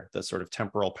together, the sort of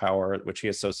temporal power which he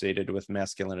associated with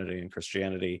masculinity and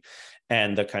Christianity,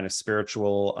 and the kind of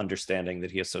spiritual understanding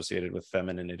that he associated with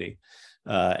femininity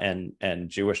and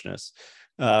Jewishness.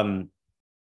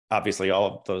 Obviously, all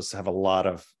of those have a lot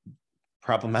of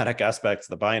problematic aspects,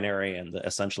 the binary and the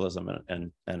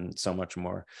essentialism and so much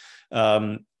more.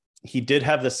 He did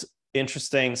have this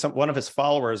interesting, one of his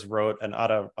followers wrote, and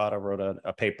Ada wrote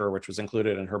a paper which was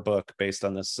included in her book based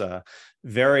on this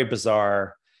very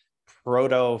bizarre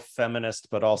proto-feminist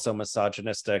but also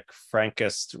misogynistic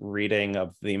Frankist reading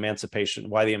of the emancipation,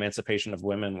 why the emancipation of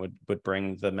women would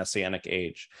bring the messianic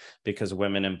age, because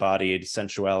women embodied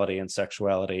sensuality and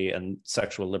sexuality, and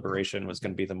sexual liberation was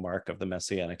going to be the mark of the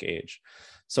messianic age.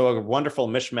 So a wonderful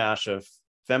mishmash of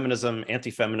feminism,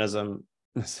 anti-feminism,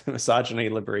 misogyny,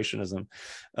 liberationism,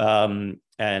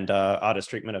 and Ada's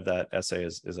treatment of that essay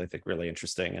is I think really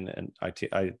interesting, and I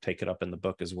take it up in the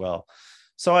book as well.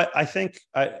 So I think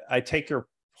I take your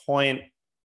point.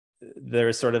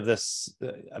 There's sort of this,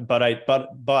 but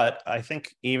I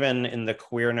think even in the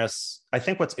queerness, I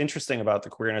think what's interesting about the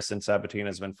queerness in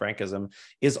Sabbateanism and Frankism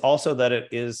is also that it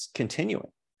is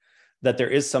continuing, that there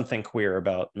is something queer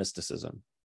about mysticism,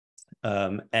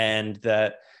 and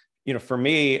that, you know, for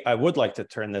me, I would like to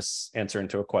turn this answer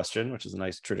into a question, which is a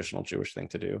nice traditional Jewish thing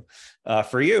to do,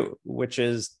 for you, which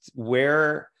is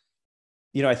where,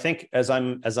 you know, I think as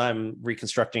I'm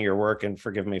reconstructing your work, and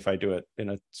forgive me if I do it in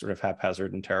a sort of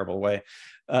haphazard and terrible way,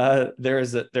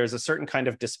 there's a certain kind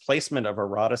of displacement of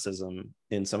eroticism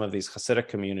in some of these Hasidic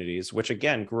communities, which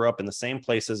again grew up in the same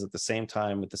places at the same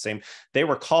time with the same. They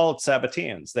were called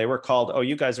Sabbateans. They were called, oh,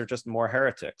 you guys are just more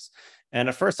heretics. And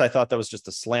at first I thought that was just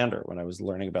a slander when I was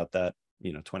learning about that,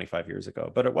 you know, 25 years ago.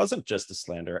 But it wasn't just a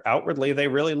slander. Outwardly, they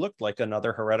really looked like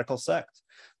another heretical sect.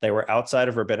 They were outside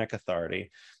of rabbinic authority.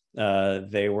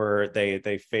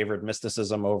 They favored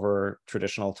mysticism over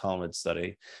traditional Talmud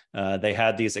study. They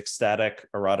had these ecstatic,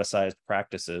 eroticized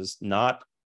practices, not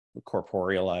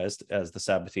corporealized as the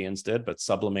Sabbateans did, but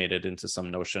sublimated into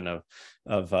some notion of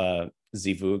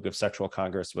zivug, of sexual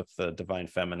congress with the divine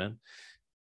feminine.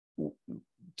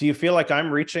 Do you feel like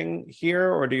I'm reaching here,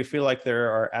 or do you feel like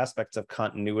there are aspects of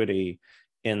continuity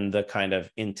in the kind of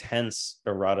intense,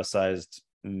 eroticized,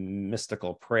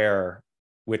 mystical prayer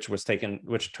which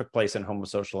took place in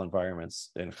homosocial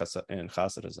environments in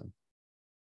Hasidism?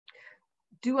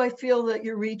 Do I feel that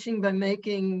you're reaching by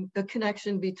making a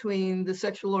connection between the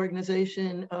sexual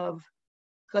organization of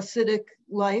Hasidic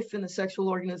life and the sexual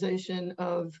organization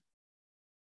of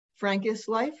Frankist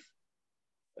life?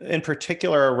 In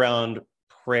particular around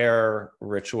prayer,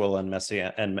 ritual, and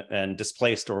and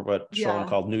displaced, or what Shalom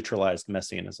called neutralized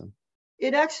messianism.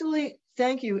 It actually,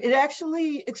 thank you. It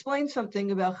actually explains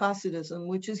something about Hasidism,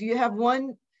 which is you have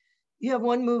one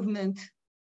movement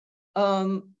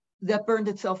that burned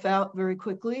itself out very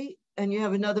quickly, and you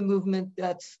have another movement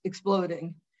that's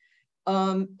exploding.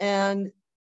 And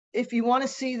if you want to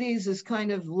see these as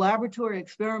kind of laboratory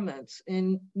experiments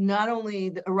in not only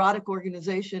the erotic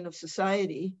organization of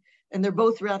society, and they're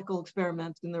both radical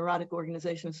experiments in the erotic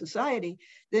organization of society,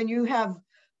 then you have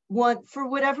one, for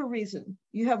whatever reason,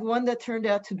 you have one that turned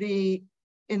out to be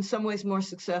in some ways more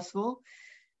successful,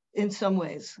 in some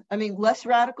ways. I mean, less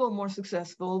radical, more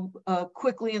successful,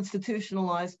 quickly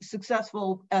institutionalized,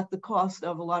 successful at the cost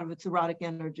of a lot of its erotic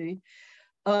energy,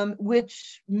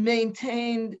 which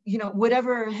maintained, you know,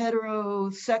 whatever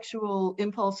heterosexual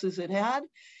impulses it had,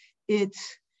 it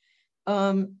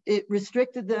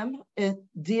restricted them, it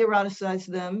de-eroticized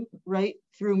them, right,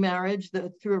 through marriage,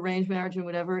 through arranged marriage and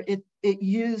whatever. It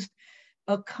used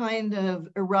a kind of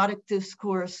erotic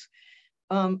discourse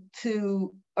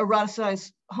to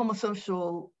eroticize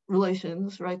homosocial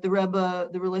relations, right? The Rebbe,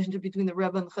 the relationship between the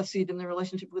Rebbe and Hasidim, the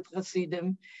relationship with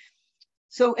Hasidim.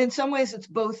 So in some ways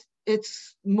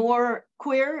it's more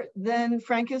queer than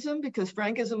Frankism, because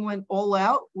Frankism went all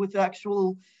out with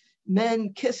actual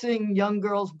men kissing young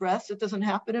girls' breasts. It doesn't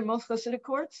happen in most Hasidic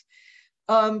courts.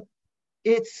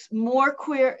 It's more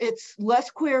queer, it's less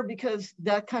queer because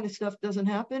that kind of stuff doesn't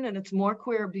happen, and it's more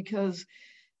queer because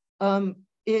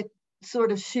it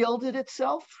sort of shielded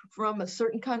itself from a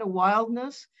certain kind of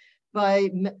wildness by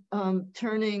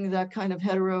turning that kind of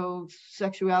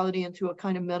heterosexuality into a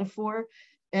kind of metaphor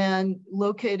and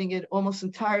locating it almost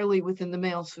entirely within the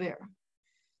male sphere.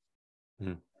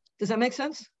 Mm-hmm. Does that make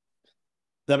sense?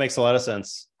 That makes a lot of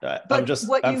sense. But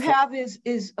what you have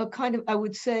is a kind of, I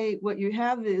would say, what you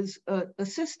have is a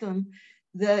system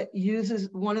that uses,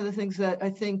 one of the things that I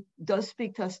think does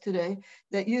speak to us today,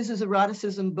 that uses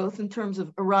eroticism both in terms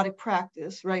of erotic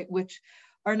practice, right, which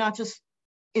are not just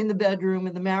in the bedroom,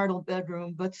 in the marital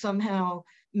bedroom, but somehow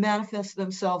manifest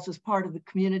themselves as part of the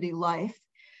community life.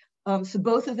 So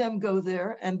both of them go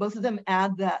there, and both of them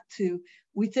add that to,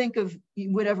 we think of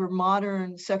whatever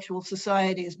modern sexual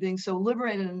society as being so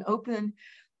liberated and open.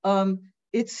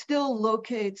 It still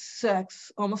locates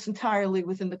sex almost entirely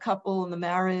within the couple and the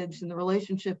marriage and the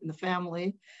relationship and the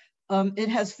family. It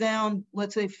has found,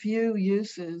 let's say, few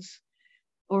uses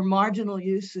or marginal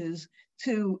uses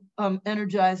to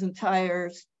energize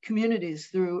entire communities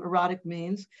through erotic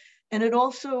means. And it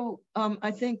also,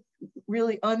 I think,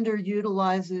 really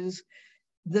underutilizes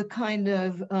the kind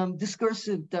of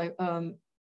discursive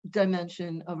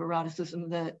dimension of eroticism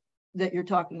that you're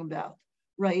talking about,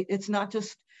 right? It's not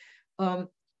just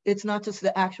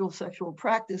the actual sexual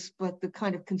practice, but the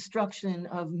kind of construction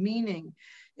of meaning.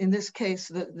 In this case,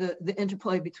 the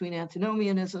interplay between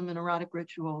antinomianism and erotic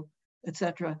ritual,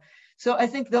 etc. So I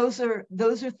think those are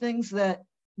things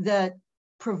that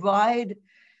provide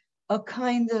a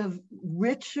kind of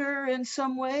richer, in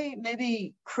some way,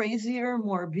 maybe crazier,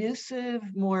 more abusive,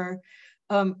 more,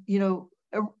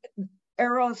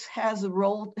 eros has a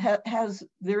role, has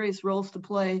various roles to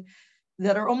play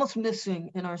that are almost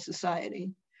missing in our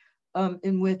society,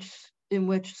 in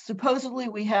which supposedly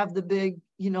we have the big,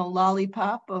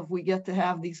 lollipop of we get to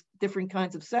have these different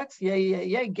kinds of sex,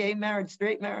 yay, gay marriage,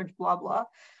 straight marriage, blah, blah.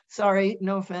 Sorry,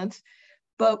 no offense.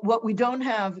 But what we don't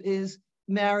have is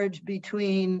marriage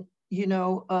between,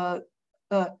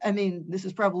 this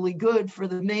is probably good for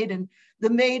the maiden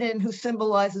who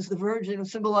symbolizes the virgin, who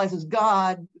symbolizes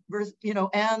God,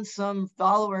 and some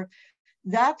follower.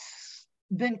 That's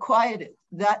been quieted,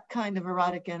 that kind of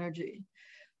erotic energy,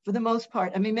 for the most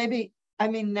part.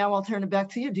 Now I'll turn it back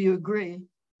to you. Do you agree?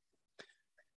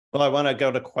 Well, I want to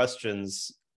go to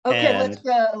questions. Okay,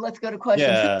 let's go to questions.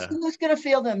 Yeah. Who's going to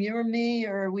field them? You or me,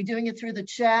 or are we doing it through the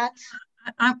chat?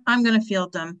 I'm going to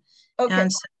field them. Okay.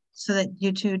 And so that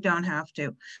you two don't have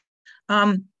to.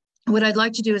 What I'd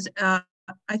like to do is, I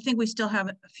think we still have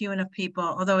a few enough people,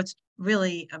 although it's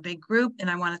really a big group, and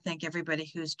I want to thank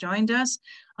everybody who's joined us.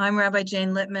 I'm Rabbi Jane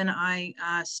Littman. I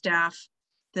staff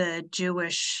the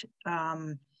Jewish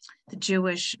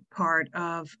part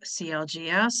of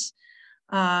CLGS.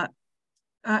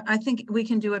 I think we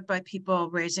can do it by people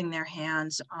raising their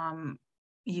hands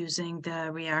using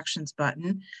the reactions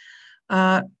button.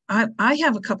 I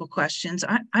have a couple questions.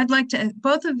 I'd like to,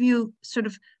 both of you sort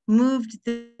of moved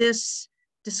this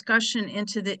discussion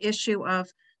into the issue of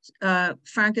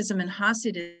Frankism and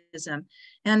Hasidism.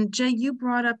 And Jay, you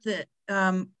brought up the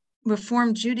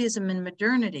Reformed Judaism and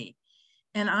modernity.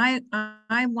 And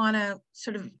I want to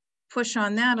sort of push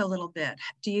on that a little bit.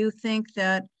 Do you think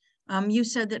that, you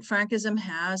said that Frankism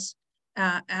has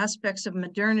aspects of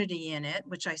modernity in it,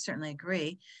 which I certainly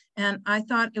agree. And I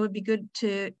thought it would be good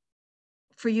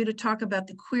for you to talk about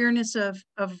the queerness of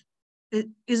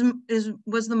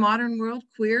was the modern world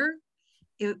queer?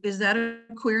 Is that a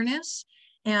queerness?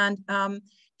 And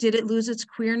did it lose its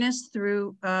queerness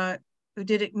through,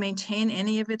 did it maintain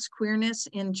any of its queerness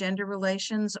in gender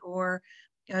relations or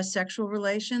sexual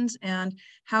relations? And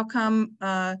how come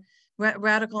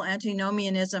radical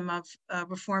antinomianism of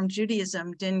Reformed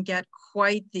Judaism didn't get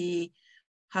quite the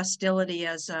hostility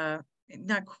as,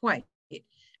 not quite,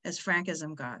 as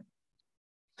Frankism got?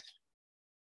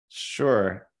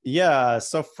 Sure. Yeah.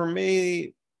 So for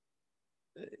me,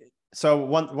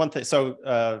 one thing,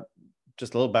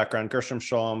 just a little background, Gershom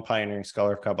Scholem, pioneering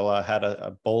scholar of Kabbalah, had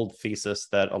a bold thesis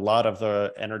that a lot of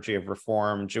the energy of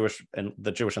Reform,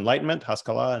 the Jewish Enlightenment,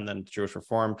 Haskalah, and then Jewish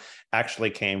Reform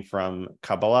actually came from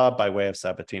Kabbalah by way of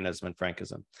Sabbateanism and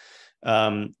Frankism.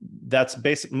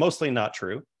 That's mostly not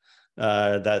true.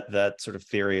 That sort of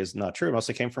theory is not true. It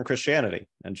mostly came from Christianity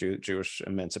and Jewish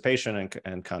emancipation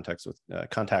and contacts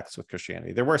with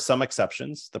Christianity. There were some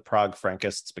exceptions. The Prague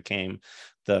Frankists became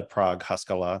the Prague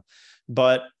Haskalah,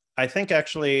 but I think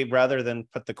actually, rather than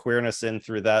put the queerness in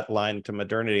through that line to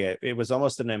modernity, it was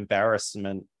almost an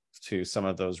embarrassment to some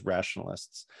of those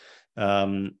rationalists.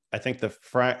 I think the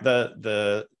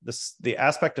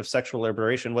aspect of sexual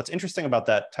liberation. What's interesting about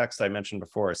that text I mentioned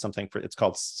before is it's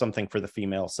called Something for the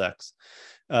Female Sex,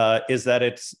 is that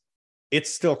it's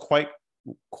still quite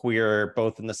queer,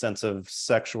 both in the sense of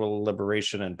sexual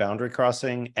liberation and boundary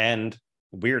crossing and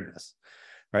weirdness.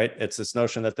 Right? It's this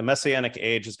notion that the messianic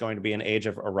age is going to be an age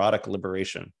of erotic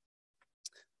liberation.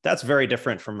 That's very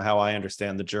different from how I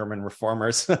understand the German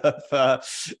reformers of their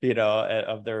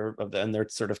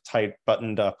sort of tight,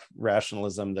 buttoned up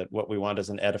rationalism that what we want is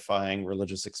an edifying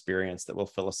religious experience that will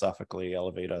philosophically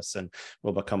elevate us and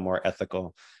will become more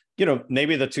ethical.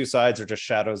 Maybe the two sides are just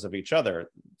shadows of each other.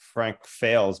 Frank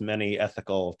fails many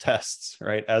ethical tests,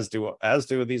 right? As do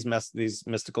these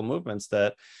mystical movements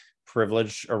that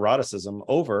privilege eroticism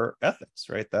over ethics,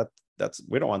 right?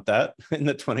 We don't want that in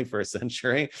the 21st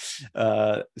century.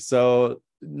 So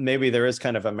maybe there is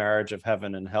kind of a marriage of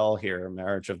heaven and hell here, a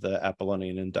marriage of the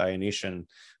Apollonian and Dionysian,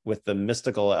 with the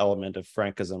mystical element of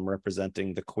Frankism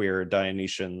representing the queer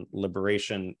Dionysian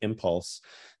liberation impulse,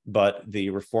 but the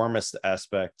reformist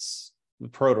aspects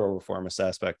proto-reformist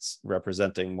aspects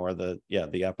representing more the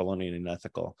Apollonian and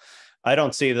ethical. I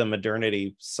don't see the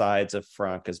modernity sides of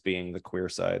Frank as being the queer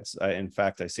sides. In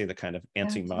fact, I see the kind of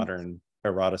anti-modern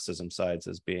eroticism sides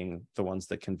as being the ones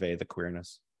that convey the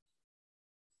queerness.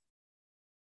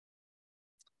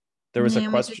 There was a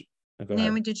question.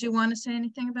 Naomi, did you want to say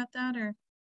anything about that, or?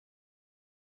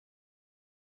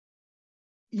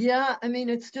 Yeah, I mean,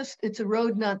 it's a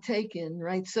road not taken,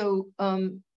 right? So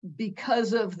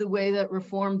because of the way that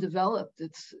reform developed,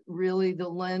 it's really the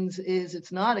lens is,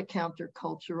 it's not a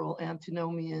countercultural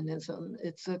antinomianism.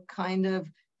 It's a kind of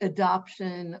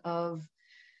adoption of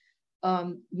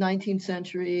 19th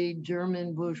century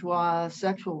German bourgeois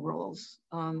sexual roles.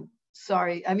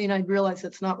 Sorry, I mean, I realize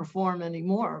that's not reform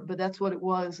anymore, but that's what it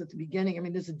was at the beginning. I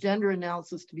mean, there's a gender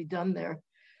analysis to be done there.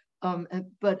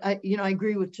 But I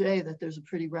agree with Jay that there's a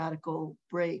pretty radical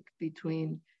break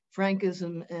between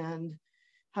Frankism and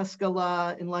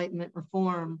Haskalah, Enlightenment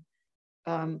reform.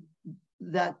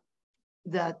 That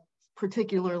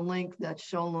particular link that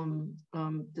Sholem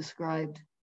described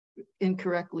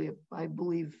incorrectly, I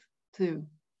believe, too.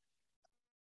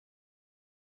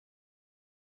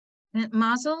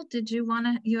 Mazel,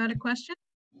 you had a question?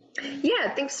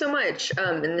 Yeah, thanks so much.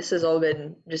 And this has all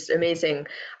been just amazing.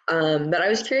 But I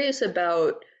was curious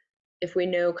about if we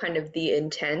know kind of the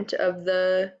intent of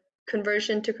the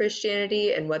conversion to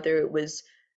Christianity, and whether it was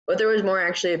more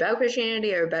actually about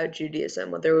Christianity or about Judaism,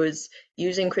 whether it was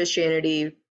using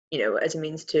Christianity, as a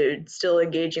means to still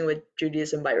engaging with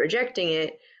Judaism by rejecting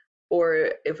it,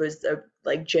 or if it was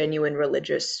a genuine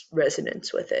religious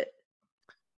resonance with it.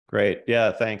 Great.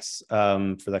 Yeah, thanks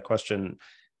for that question.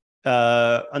 So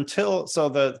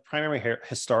the primary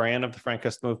historian of the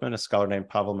Frankist movement, a scholar named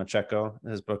Pavel Macheko,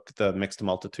 his book, The Mixed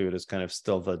Multitude, is kind of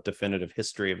still the definitive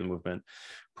history of the movement.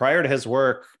 Prior to his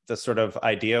work, the sort of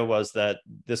idea was that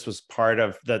this was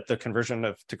that the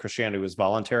conversion to Christianity was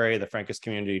voluntary. The Frankist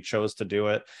community chose to do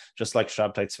it, just like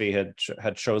Sabbetai Zevi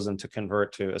had chosen to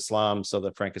convert to Islam, so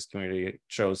the Frankist community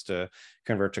chose to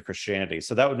convert to Christianity.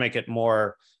 So that would make it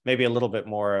maybe a little bit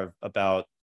more about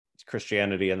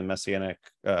Christianity and the messianic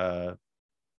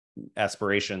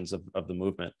aspirations of the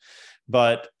movement.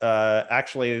 But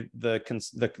actually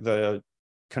the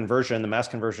mass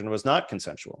conversion was not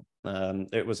consensual.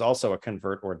 It was also a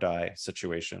convert or die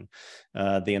situation.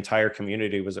 The entire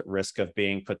community was at risk of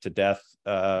being put to death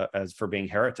for being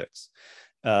heretics.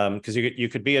 Because you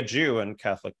could be a Jew in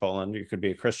Catholic Poland, you could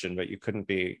be a Christian, but you couldn't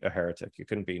be a heretic. You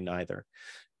couldn't be neither.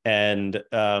 And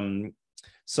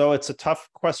so it's a tough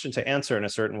question to answer in a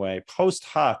certain way. Post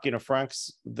hoc,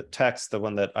 Frank's the text, the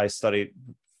one that I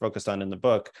focused on in the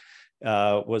book,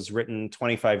 was written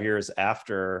 25 years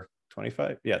after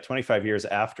 25 years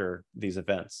after these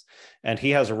events. And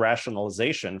he has a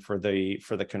rationalization for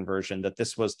the conversion, that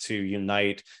this was to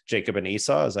unite Jacob and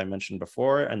Esau, as I mentioned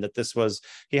before, and that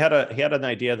he had an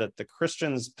idea that the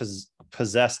Christians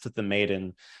possessed the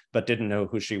maiden but didn't know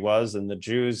who she was, and the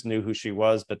Jews knew who she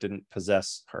was but didn't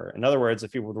possess her. In other words,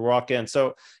 if you would walk in,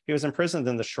 so he was imprisoned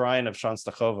in the shrine of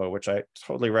Częstochowa, which I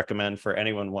totally recommend for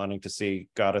anyone wanting to see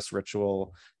goddess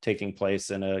ritual taking place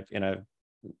in a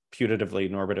putatively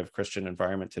normative Christian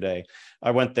environment today. I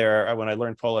went there when I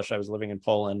learned Polish. I was living in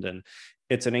Poland, and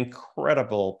it's an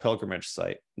incredible pilgrimage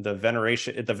site.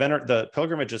 The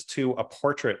pilgrimage is to a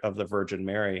portrait of the Virgin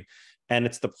Mary, and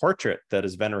it's the portrait that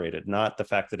is venerated, not the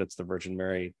fact that it's the Virgin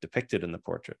Mary depicted in the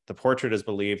portrait. The portrait is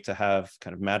believed to have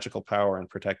kind of magical power and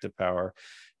protective power.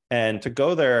 And to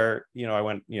go there, I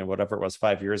went, whatever it was,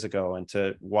 5 years ago, and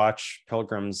to watch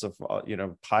pilgrims of,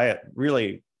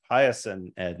 really pious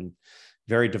and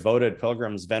very devoted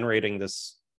pilgrims venerating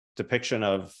this depiction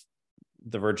of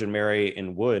the Virgin Mary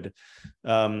in wood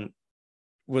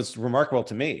was remarkable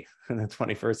to me in the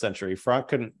 21st century. Frank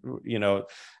couldn't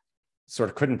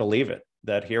believe it,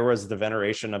 that here was the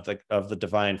veneration of the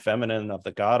divine feminine, of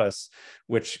the goddess,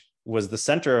 which was the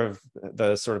center of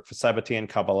the sort of Sabbatean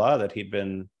Kabbalah that he'd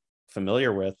been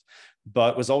familiar with,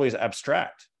 but was always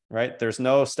abstract. Right? There's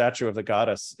no statue of the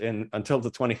goddess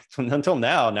until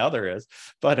now. Now there is,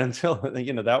 but until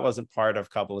that wasn't part of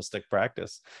Kabbalistic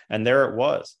practice, and there it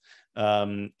was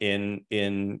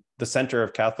in the center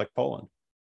of Catholic Poland.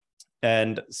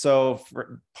 And so,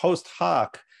 for post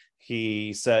hoc,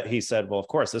 he said, well, of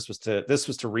course, this was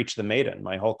to reach the maiden.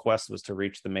 My whole quest was to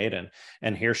reach the maiden,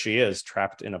 and here she is,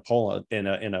 trapped in a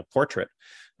portrait.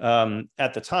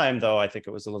 At the time, though, I think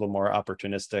it was a little more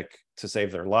opportunistic to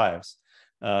save their lives.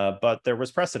 But there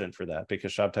was precedent for that,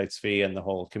 because Sabbetai Zevi and the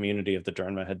whole community of the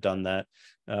Dharma had done that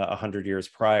 100 years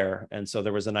prior. And so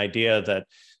there was an idea that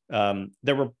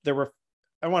there were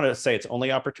I want to say it's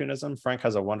only opportunism. Frank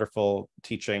has a wonderful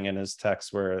teaching in his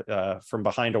text where from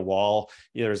behind a wall,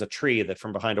 there's a tree that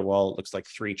from behind a wall looks like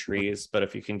three trees. But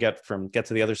if you can get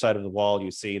to the other side of the wall, you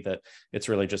see that it's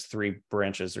really just three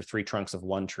branches or three trunks of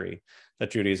one tree, that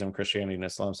Judaism, Christianity, and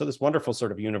Islam. So this wonderful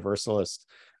sort of universalist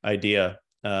idea.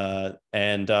 That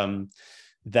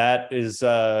is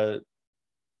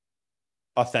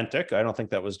authentic. I don't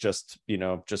think that was just,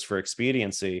 just for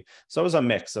expediency. So it was a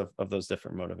mix of those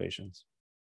different motivations.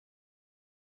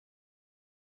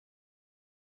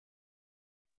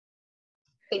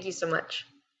 Thank you so much.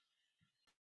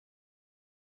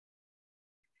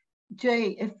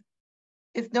 Jay,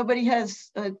 if nobody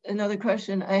has another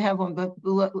question, I have one, but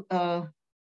go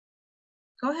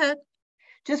ahead.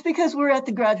 Just because we're at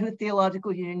the Graduate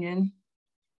Theological Union,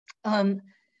 how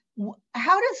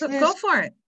does this go for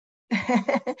it?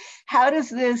 how does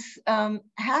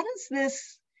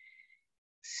this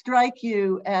strike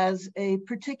you as an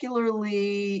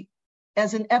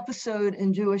episode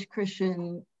in Jewish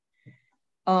Christian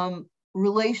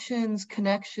relations,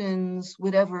 connections,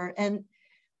 whatever? And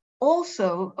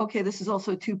also, okay, this is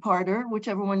also a two-parter,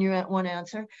 whichever one you want to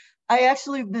answer. I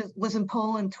actually was in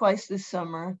Poland twice this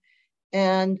summer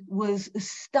and was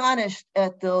astonished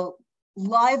at the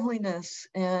liveliness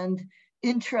and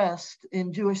interest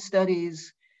in Jewish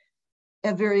studies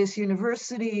at various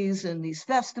universities and these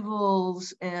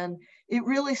festivals. And it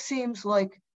really seems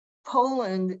like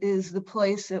Poland is the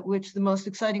place at which the most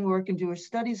exciting work in Jewish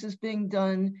studies is being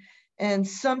done. And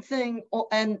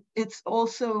it's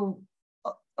also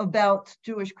about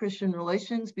Jewish Christian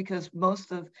relations, because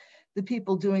most of the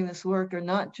people doing this work are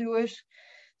not Jewish.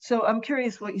 So I'm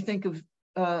curious what you think of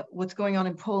what's going on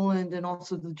in Poland and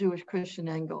also the Jewish Christian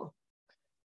angle.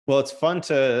 Well, it's fun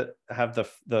to have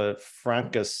the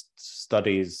Frankist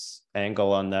studies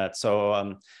angle on that.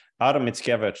 So Adam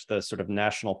Mickiewicz, the sort of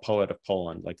national poet of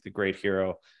Poland, like the great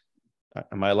hero,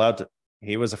 am I allowed to?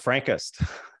 He was a Frankist.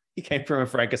 He came from a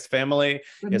Frankist family.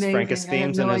 His Frankist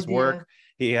themes in his work.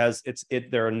 He has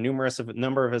there are a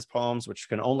number of his poems which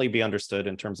can only be understood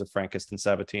in terms of Frankist and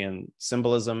Sabbatean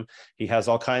symbolism. He has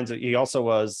all kinds of. He also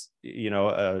was,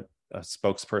 a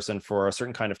spokesperson for a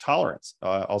certain kind of tolerance,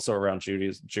 also around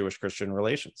Jewish Christian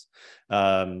relations,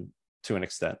 to an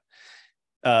extent.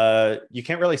 You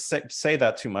can't really say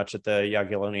that too much at the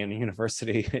Jagiellonian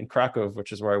University in Krakow,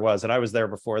 which is where I was, and I was there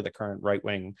before the current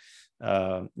right-wing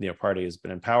party has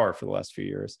been in power for the last few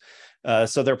years.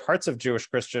 So there are parts of Jewish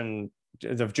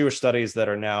studies that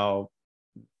are now,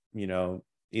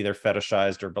 either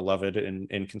fetishized or beloved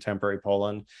in contemporary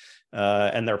Poland,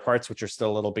 and there are parts which are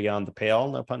still a little beyond the pale,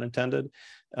 no pun intended.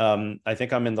 I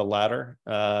think I'm in the latter.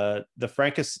 The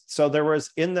Frankists. So there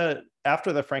was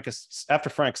after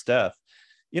Frank's death,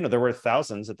 there were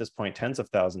thousands at this point, tens of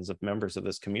thousands of members of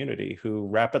this community who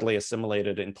rapidly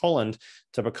assimilated in Poland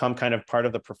to become kind of part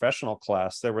of the professional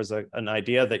class. There was an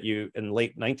idea that in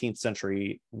late 19th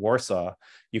century Warsaw,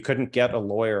 you couldn't get a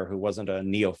lawyer who wasn't a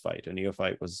neophyte. A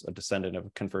neophyte was a descendant of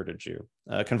a converted Jew.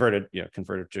 Converted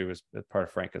Jew is part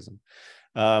of Frankism.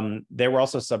 They were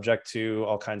also subject to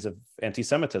all kinds of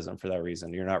anti-Semitism for that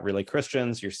reason. You're not really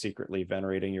Christians, you're secretly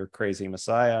venerating your crazy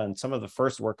Messiah. And some of the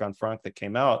first work on Frank that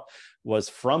came out was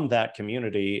from that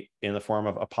community in the form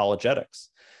of apologetics.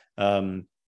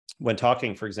 When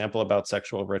talking, for example, about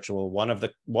sexual ritual, one of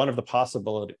the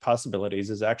possibilities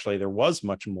is actually there was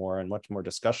much more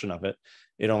discussion of it.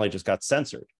 It only just got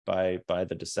censored by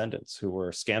the descendants who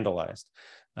were scandalized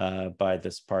by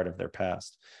this part of their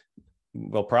past.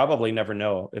 We'll probably never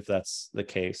know if that's the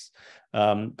case.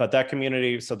 But that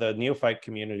community, so the neophyte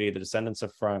community, the descendants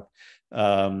of Frank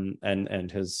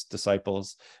and his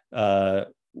disciples,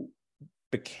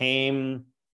 became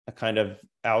a kind of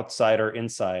outsider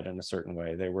inside in a certain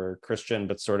way. They were Christian,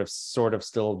 but sort of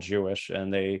still Jewish,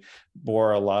 and they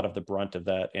bore a lot of the brunt of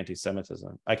that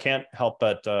anti-Semitism. I can't help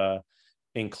but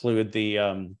include the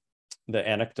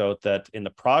anecdote that in the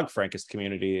Prague Frankist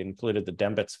community included the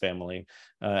Dembitz family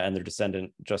and their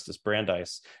descendant, Justice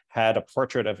Brandeis, had a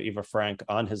portrait of Eva Frank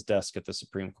on his desk at the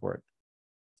Supreme Court.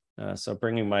 So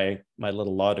bringing my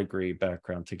little law degree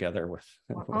background together with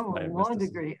my law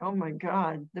degree. Oh my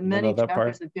God. The many that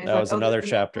chapters. That was another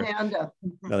chapter.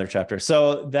 Another chapter.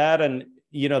 So that, and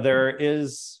there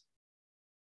is,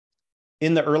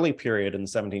 in the early period in the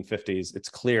 1750s, it's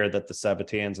clear that the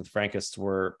Sabbateans and the Frankists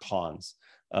were pawns.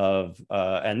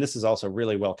 and this is also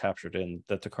really well captured in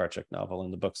the Tokarczuk novel,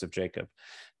 in the books of Jacob.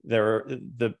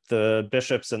 The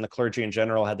bishops and the clergy in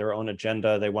general had their own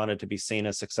agenda. They wanted to be seen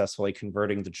as successfully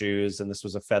converting the Jews, and this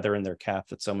was a feather in their cap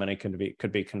that so many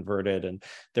could be converted. And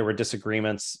there were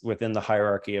disagreements within the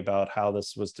hierarchy about how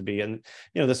this was to be. And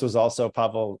this was also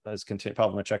Pavel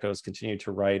Macheco has continued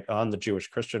to write on the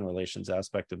Jewish-Christian relations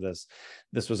aspect of this.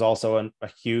 This was also a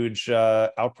huge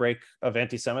outbreak of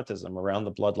anti-Semitism around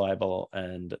the blood libel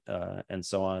and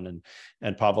so on.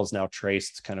 And Pavel's now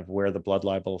traced kind of where the blood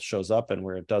libel shows up and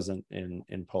where it doesn't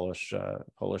in Polish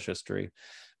history.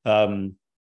 Yeah,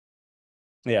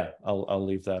 I'll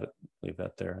leave that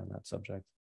there on that subject.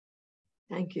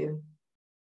 Thank you.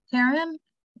 Karen,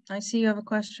 I see you have a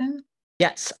question.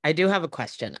 Yes, I do have a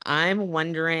question. I'm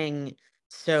wondering,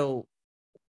 so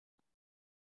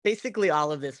basically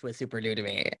all of this was super new to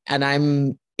me, and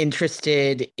I'm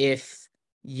interested if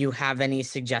you have any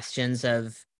suggestions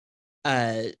of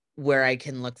where I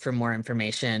can look for more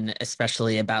information,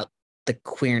 especially about the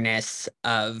queerness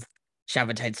of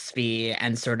Sabbetai Zevi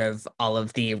and sort of all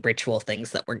of the ritual things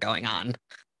that were going on.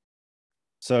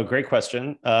 So great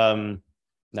question.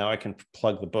 Now I can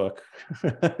plug the book.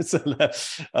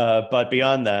 But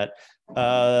beyond that,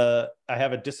 I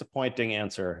have a disappointing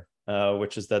answer,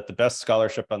 which is that the best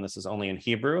scholarship on this is only in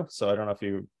Hebrew. So I don't know if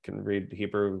you can read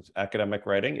Hebrew academic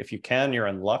writing. If you can, you're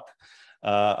in luck.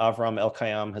 Avram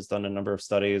Elkayam has done a number of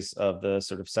studies of the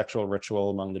sort of sexual ritual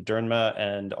among the Durnma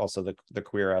and also the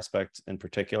queer aspect in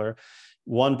particular.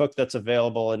 One book that's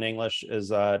available in English is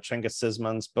Cengiz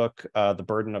Sisman's book, The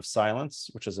Burden of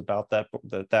Silence, which is about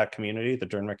that community, the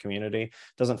Durnma community.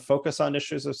 Doesn't focus on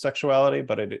issues of sexuality,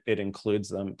 but it includes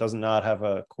them. It does not have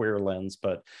a queer lens,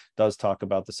 but does talk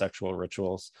about the sexual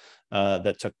rituals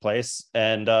that took place.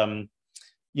 And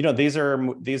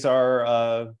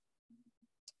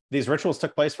these rituals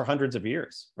took place for hundreds of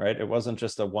years, right? It wasn't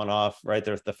just a one-off, right?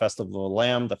 There's the Festival of the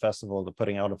Lamb, the Festival of the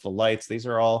Putting Out of the Lights. These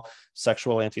are all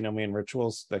sexual antinomian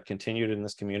rituals that continued in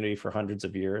this community for hundreds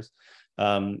of years.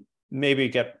 Maybe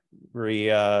get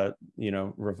revived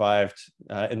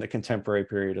in the contemporary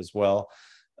period as well.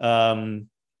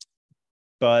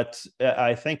 But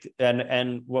I think,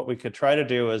 and what we could try to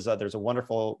do is there's a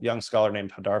wonderful young scholar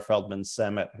named Hadar Feldman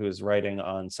Samet who's writing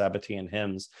on Sabbatean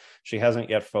hymns. She hasn't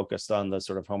yet focused on the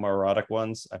sort of homoerotic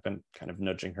ones. I've been kind of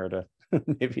nudging her to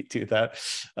maybe do that.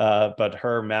 But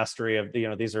her mastery of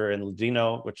these are in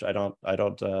Ladino, which I don't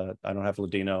have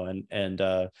Ladino,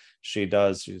 and she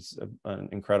does. She's an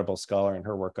incredible scholar, and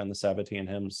her work on the Sabbatean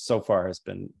hymns so far has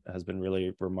been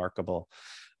really remarkable.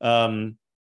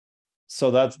 So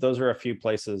those are a few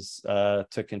places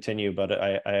to continue, but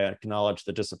I acknowledge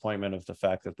the disappointment of the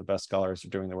fact that the best scholars are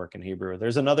doing the work in Hebrew.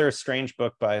 There's another strange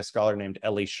book by a scholar named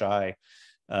Eli Shai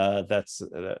that's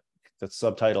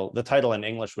subtitle. The title in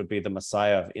English would be The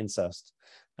Messiah of Incest,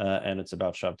 and it's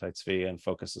about Sabbetai Zevi and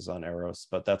focuses on eros,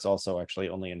 but that's also actually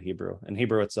only in Hebrew. In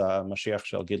Hebrew, it's Mashiach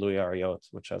Shel Gilui Ariyot,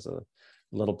 which has a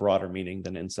little broader meaning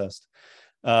than incest.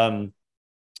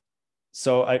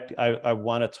 So I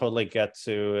want to totally get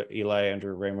to Eli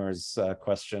Andrew Raymer's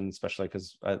question, especially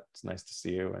because it's nice to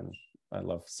see you, and I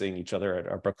love seeing each other at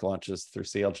our book launches through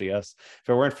CLGS. If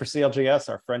it weren't for CLGS,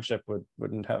 our friendship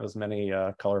wouldn't have as many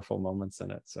colorful moments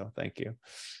in it. So thank you.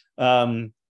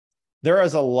 There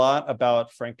is a lot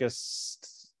about Frankism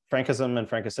and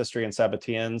Frankist history and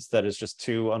Sabbateans that is just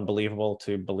too unbelievable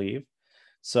to believe.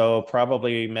 So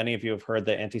probably many of you have heard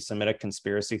the anti-Semitic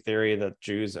conspiracy theory that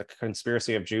a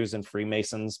conspiracy of Jews and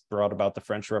Freemasons brought about the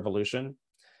French Revolution.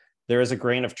 There is a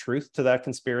grain of truth to that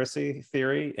conspiracy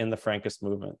theory in the Frankist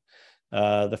movement.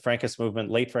 The Frankist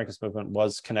movement, late Frankist movement,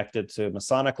 was connected to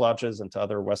Masonic lodges and to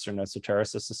other Western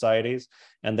esotericist societies,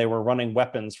 and they were running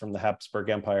weapons from the Habsburg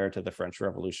Empire to the French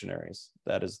revolutionaries.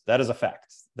 That is a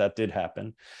fact. That did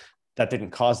happen. That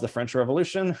didn't cause the French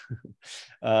Revolution,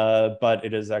 but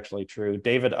it is actually true.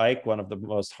 David Icke, one of the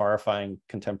most horrifying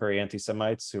contemporary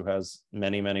anti-Semites who has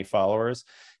many, many followers,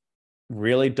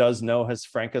 really does know his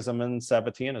Frankism and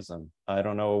Sabbateanism. I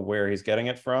don't know where he's getting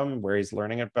it from, where he's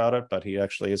learning about it, but he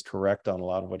actually is correct on a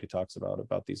lot of what he talks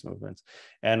about these movements.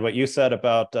 And what you said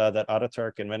about that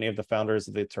Ataturk and many of the founders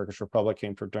of the Turkish Republic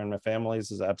came from Durnma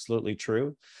families is absolutely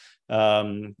true.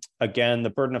 Again,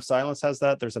 The Burden of Silence has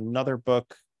that. There's another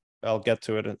book, I'll get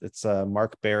to it. It's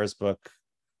Mark Baer's book.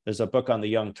 There's a book on the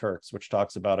Young Turks, which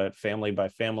talks about it family by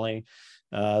family.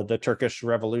 The Turkish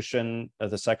Revolution,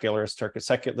 this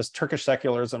Turkish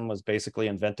secularism was basically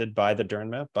invented by the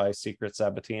Durnma, by secret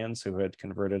Sabbateans who had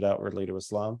converted outwardly to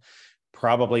Islam.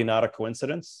 Probably not a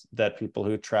coincidence that people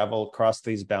who travel across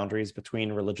these boundaries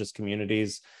between religious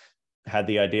communities had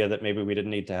the idea that maybe we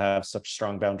didn't need to have such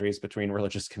strong boundaries between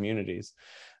religious communities.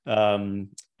 Virtually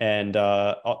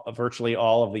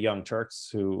all of the young Turks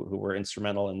who were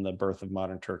instrumental in the birth of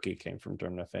modern Turkey came from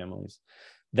Derna families.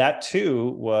 That too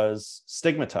was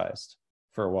stigmatized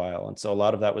for a while. And so a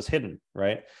lot of that was hidden,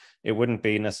 right? It wouldn't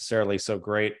be necessarily so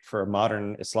great for a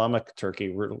modern Islamic Turkey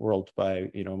ruled by,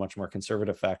 much more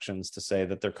conservative factions to say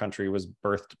that their country was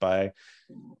birthed by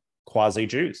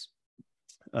quasi-Jews.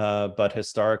 But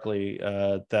historically,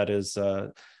 that is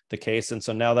the case. And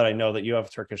so now that I know that you have a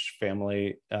Turkish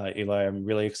family, Eli, I'm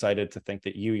really excited to think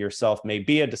that you yourself may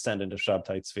be a descendant of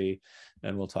Sabbetai Zevi,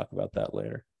 and we'll talk about that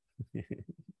later.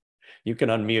 You can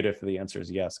unmute if the answer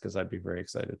is yes, because I'd be very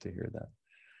excited to hear that.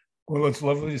 Well, it's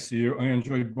lovely to see you. I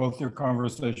enjoyed both your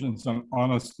conversations, and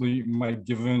honestly, my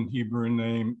given Hebrew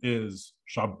name is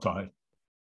Sabbatai.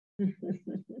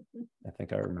 I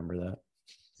think I remember that.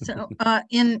 So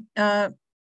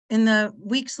in the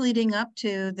weeks leading up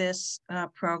to this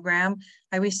program,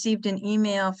 I received an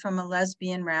email from a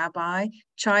lesbian rabbi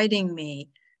chiding me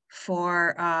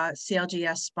for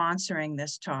CLGS sponsoring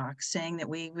this talk, saying that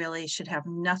we really should have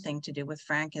nothing to do with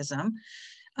Frankism.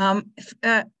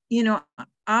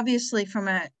 Obviously from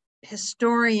a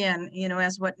historian,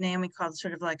 as what Naomi called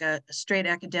sort of like a straight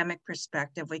academic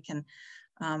perspective, we can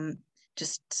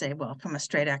just say, well, from a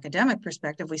straight academic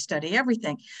perspective, we study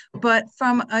everything. But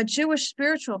from a Jewish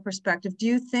spiritual perspective, do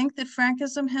you think that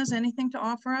Frankism has anything to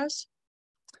offer us?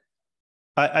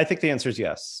 I think the answer is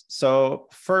yes. So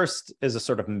first is a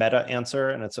sort of meta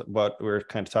answer, and it's what we were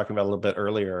kind of talking about a little bit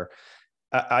earlier.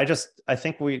 I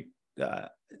think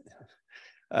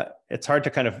it's hard to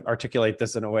kind of articulate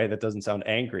this in a way that doesn't sound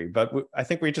angry, but I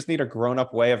think we just need a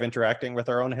grown-up way of interacting with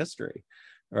our own history,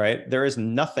 right? There is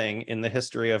nothing in the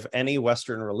history of any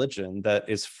Western religion that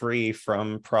is free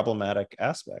from problematic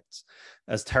aspects.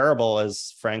 As terrible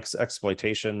as Frank's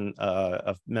exploitation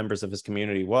of members of his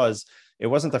community was, it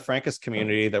wasn't the Frankist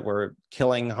community that were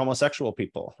killing homosexual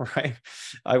people, right?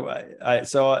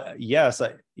 Yes,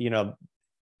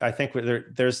 I think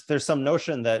there's some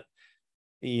notion that,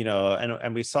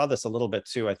 and we saw this a little bit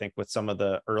too, I think, with some of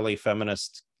the early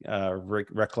feminist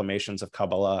reclamations of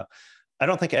Kabbalah. I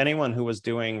don't think anyone who was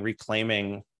doing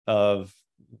reclaiming of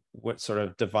what sort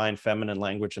of divine feminine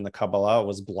language in the Kabbalah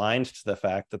was blind to the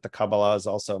fact that the Kabbalah is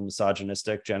also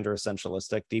misogynistic, gender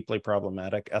essentialistic, deeply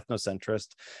problematic,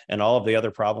 ethnocentrist, and all of the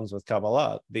other problems with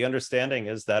Kabbalah. The understanding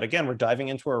is that, again, we're diving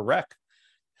into a wreck.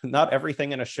 Not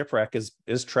everything in a shipwreck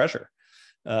is treasure.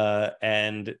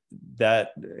 And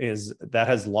that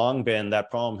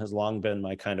poem has long been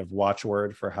my kind of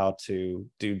watchword for how to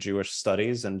do Jewish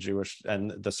studies and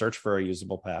the search for a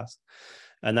usable past.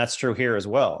 And that's true here as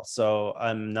well. So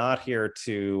I'm not here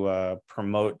to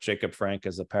promote Jacob Frank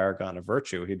as a paragon of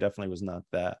virtue. He definitely was not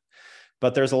that.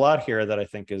 But there's a lot here that I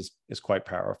think is quite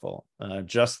powerful.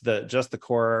 Just the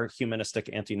core humanistic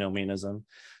antinomianism.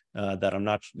 There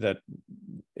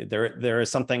is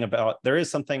something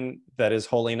that is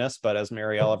holiness, but as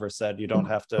Mary Oliver said, you don't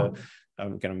have to,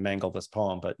 I'm going to mangle this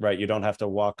poem, but right, you don't have to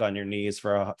walk on your knees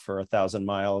for 1,000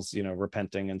 miles,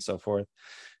 repenting and so forth.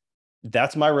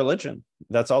 That's my religion.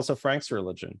 That's also Frank's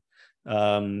religion.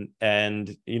 I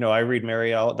read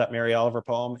that Mary Oliver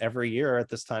poem every year at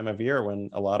this time of year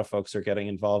when a lot of folks are getting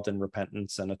involved in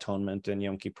repentance and atonement and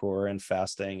Yom Kippur and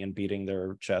fasting and beating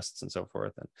their chests and so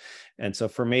forth. And so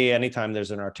for me, anytime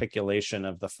there's an articulation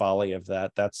of the folly of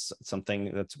that, that's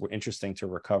something that's interesting to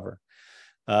recover.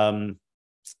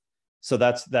 So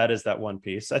that is that one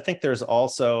piece. I think there's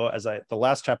also, the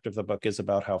last chapter of the book is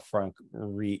about how Frank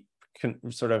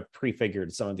sort of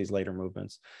prefigured some of these later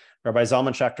movements. Rabbi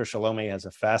Zalman Schachter Shalomi has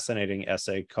a fascinating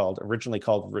essay originally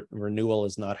called Renewal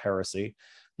is Not Heresy.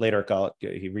 Later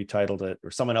he retitled it,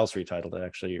 or someone else retitled it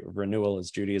actually, Renewal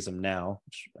is Judaism Now,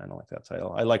 which I don't like that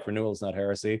title. I like Renewal is Not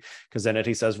Heresy, because in it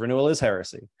he says renewal is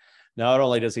heresy. Not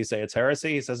only does he say it's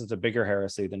heresy, he says it's a bigger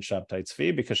heresy than Sabbetai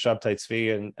Zevi, because Sabbetai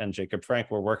Zevi and Jacob Frank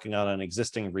were working on an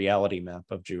existing reality map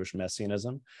of Jewish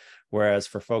messianism. Whereas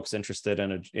for folks interested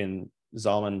in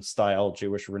Zalman-style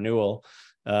Jewish renewal,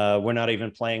 we're not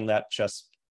even playing that chess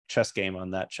game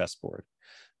on that chessboard.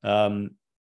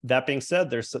 That being said,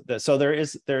 there's an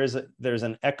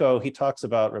echo. Reb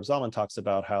Zalman talks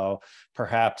about how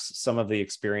perhaps some of the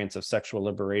experience of sexual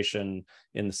liberation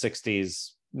in the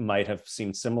 60s might have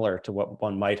seemed similar to what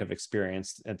one might have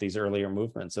experienced at these earlier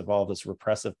movements of all this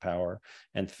repressive power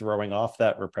and throwing off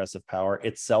that repressive power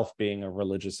itself being a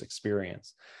religious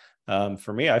experience.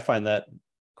 For me, I find that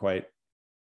quite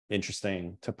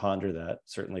interesting to ponder that,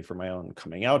 certainly for my own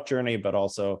coming out journey, but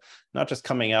also not just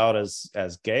coming out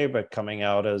as gay, but coming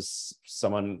out as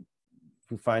someone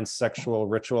who finds sexual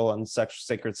ritual and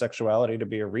sacred sexuality to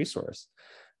be a resource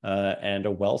and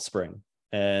a wellspring.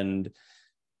 And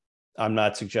I'm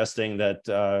not suggesting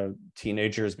that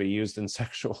teenagers be used in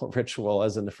sexual ritual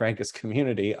as in the Frankist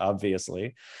community,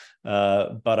 obviously,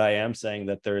 but I am saying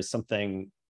that there is something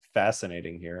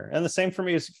fascinating here. And the same for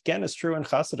me is true in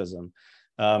Hasidism.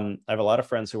 I have a lot of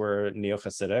friends who are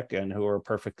neo-Hasidic and who are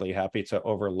perfectly happy to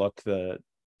overlook the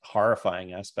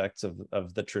horrifying aspects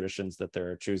of the traditions that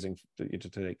they're choosing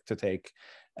to take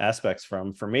aspects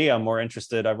from. For me, I'm more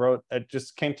interested. It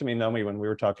just came to me, Naomi, when we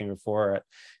were talking before.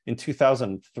 In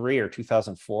 2003 or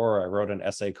 2004, I wrote an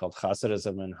essay called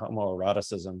Hasidism and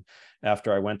homoeroticism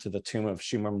after I went to the tomb of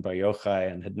Shimon Bar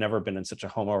Yochai and had never been in such a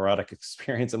homoerotic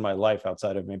experience in my life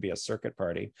outside of maybe a circuit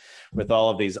party, with all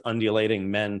of these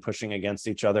undulating men pushing against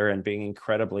each other and being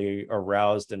incredibly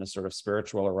aroused in a sort of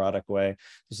spiritual erotic way.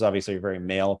 This is obviously a very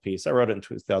male piece. I wrote it in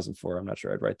 2004. I'm not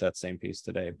sure I'd write that same piece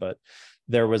today, but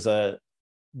there was a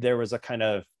kind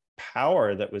of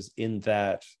power that was in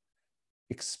that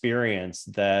experience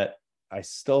that I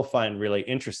still find really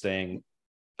interesting,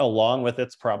 along with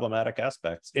its problematic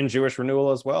aspects in Jewish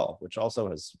renewal as well, which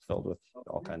also is filled with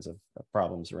all kinds of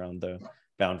problems around the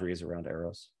boundaries around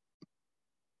eros.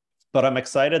 But I'm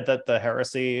excited that the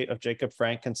heresy of Jacob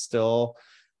Frank can still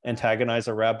antagonize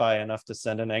a rabbi enough to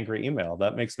send an angry email.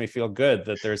 That makes me feel good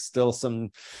that there's still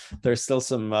some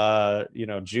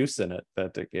juice in it,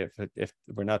 that if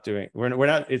we're not,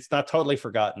 it's not totally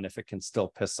forgotten if it can still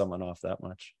piss someone off that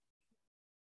much.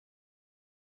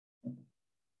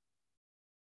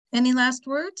 Any last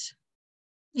words,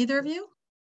 either of you?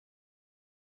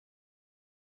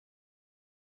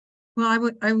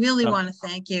 Well, I really want to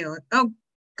thank you. Oh,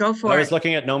 go for it. I was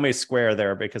looking at Nomi's square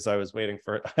there because I was waiting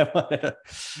for it.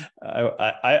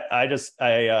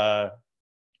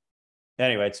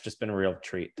 Anyway, it's just been a real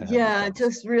treat to have. Yeah,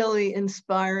 just really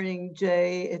inspiring,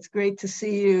 Jay. It's great to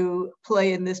see you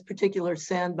play in this particular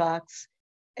sandbox.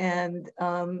 And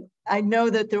I know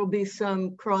that there will be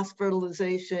some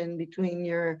cross-fertilization between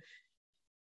your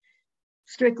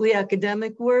strictly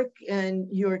academic work and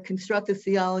your constructive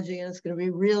theology, and it's going to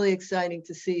be really exciting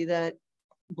to see that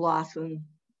blossom.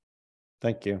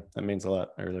 Thank you. That means a lot.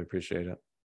 I really appreciate it.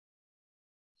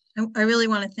 I really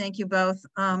want to thank you both.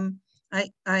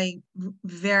 I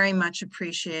very much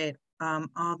appreciate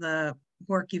all the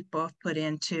work you've both put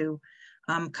into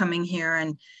coming here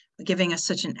and giving us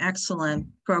such an excellent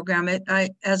program.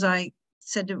 As I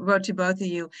wrote to both of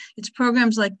you, it's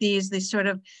programs like these sort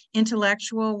of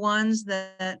intellectual ones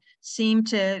that seem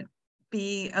to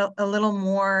be a little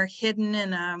more hidden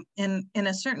in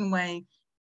a certain way,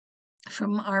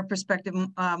 from our perspective,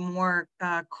 more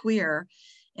queer,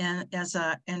 and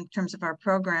in terms of our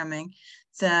programming,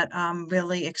 that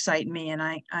really excite me, and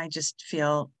I just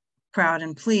feel proud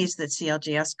and pleased that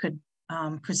CLGS could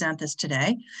present this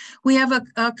today. We have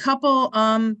a couple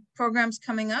programs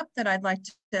coming up that I'd like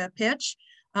to pitch.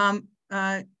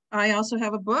 I also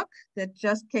have a book that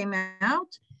just came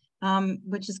out,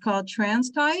 which is called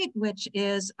Transkite, which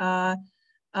is that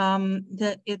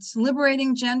it's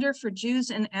liberating gender for Jews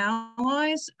and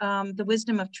allies, the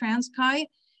wisdom of Transkite.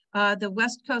 The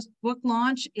West Coast book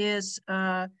launch is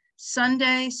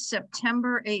Sunday,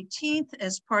 September 18th,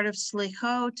 as part of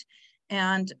Slichot,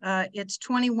 and it's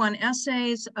 21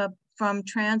 essays from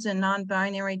trans and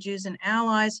non-binary Jews and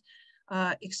allies,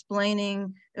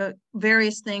 explaining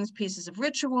various things, pieces of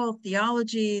ritual,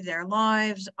 theology, their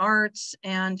lives, arts,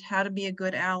 and how to be a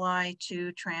good ally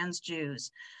to trans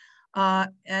Jews.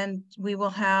 And we will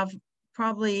have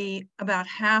probably about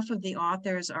half of the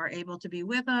authors are able to be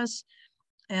with us.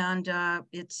 And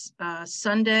it's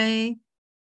Sunday,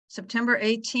 September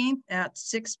 18th at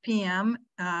 6 p.m.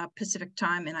 Pacific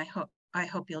time, and I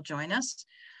hope you'll join us.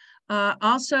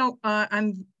 Also,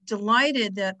 I'm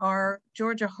delighted that our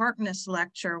Georgia Harkness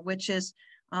lecture, which is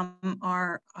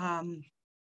our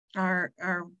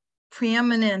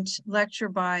preeminent lecture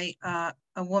by a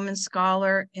woman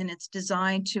scholar, and it's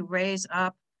designed to raise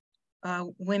up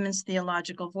women's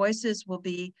theological voices, will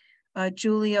be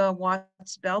Julia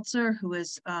Watts-Belzer, who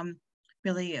is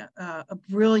really a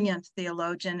brilliant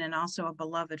theologian and also a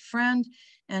beloved friend.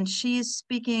 And she's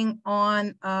speaking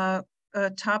on a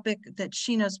topic that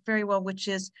she knows very well, which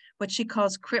is what she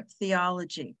calls crypt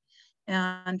theology,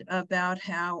 and about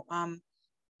how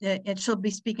she'll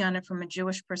be speaking on it from a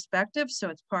Jewish perspective. So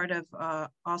it's part of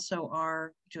also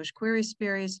our Jewish Queries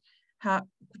series, how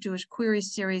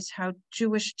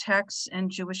Jewish texts and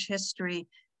Jewish history,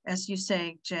 as you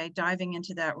say, Jay, diving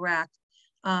into that rack,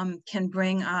 can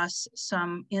bring us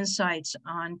some insights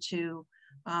onto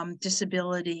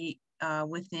disability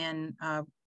within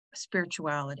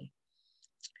spirituality.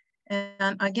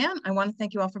 And again, I want to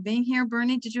thank you all for being here.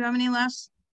 Bernie, did you have any last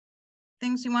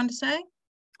things you wanted to say?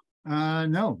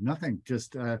 No, nothing.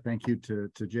 Just thank you to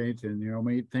Jade and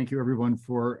Naomi. Thank you everyone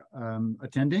for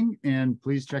attending, and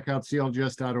please check out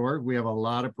CLGS.org. We have a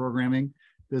lot of programming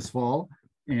this fall,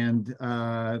 and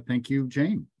thank you,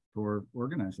 Jane, for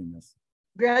organizing this.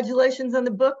 Congratulations on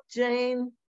the book,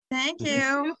 Jane. Thank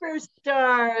you.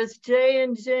 Superstars, Jay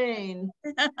and Jane.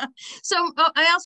 So I also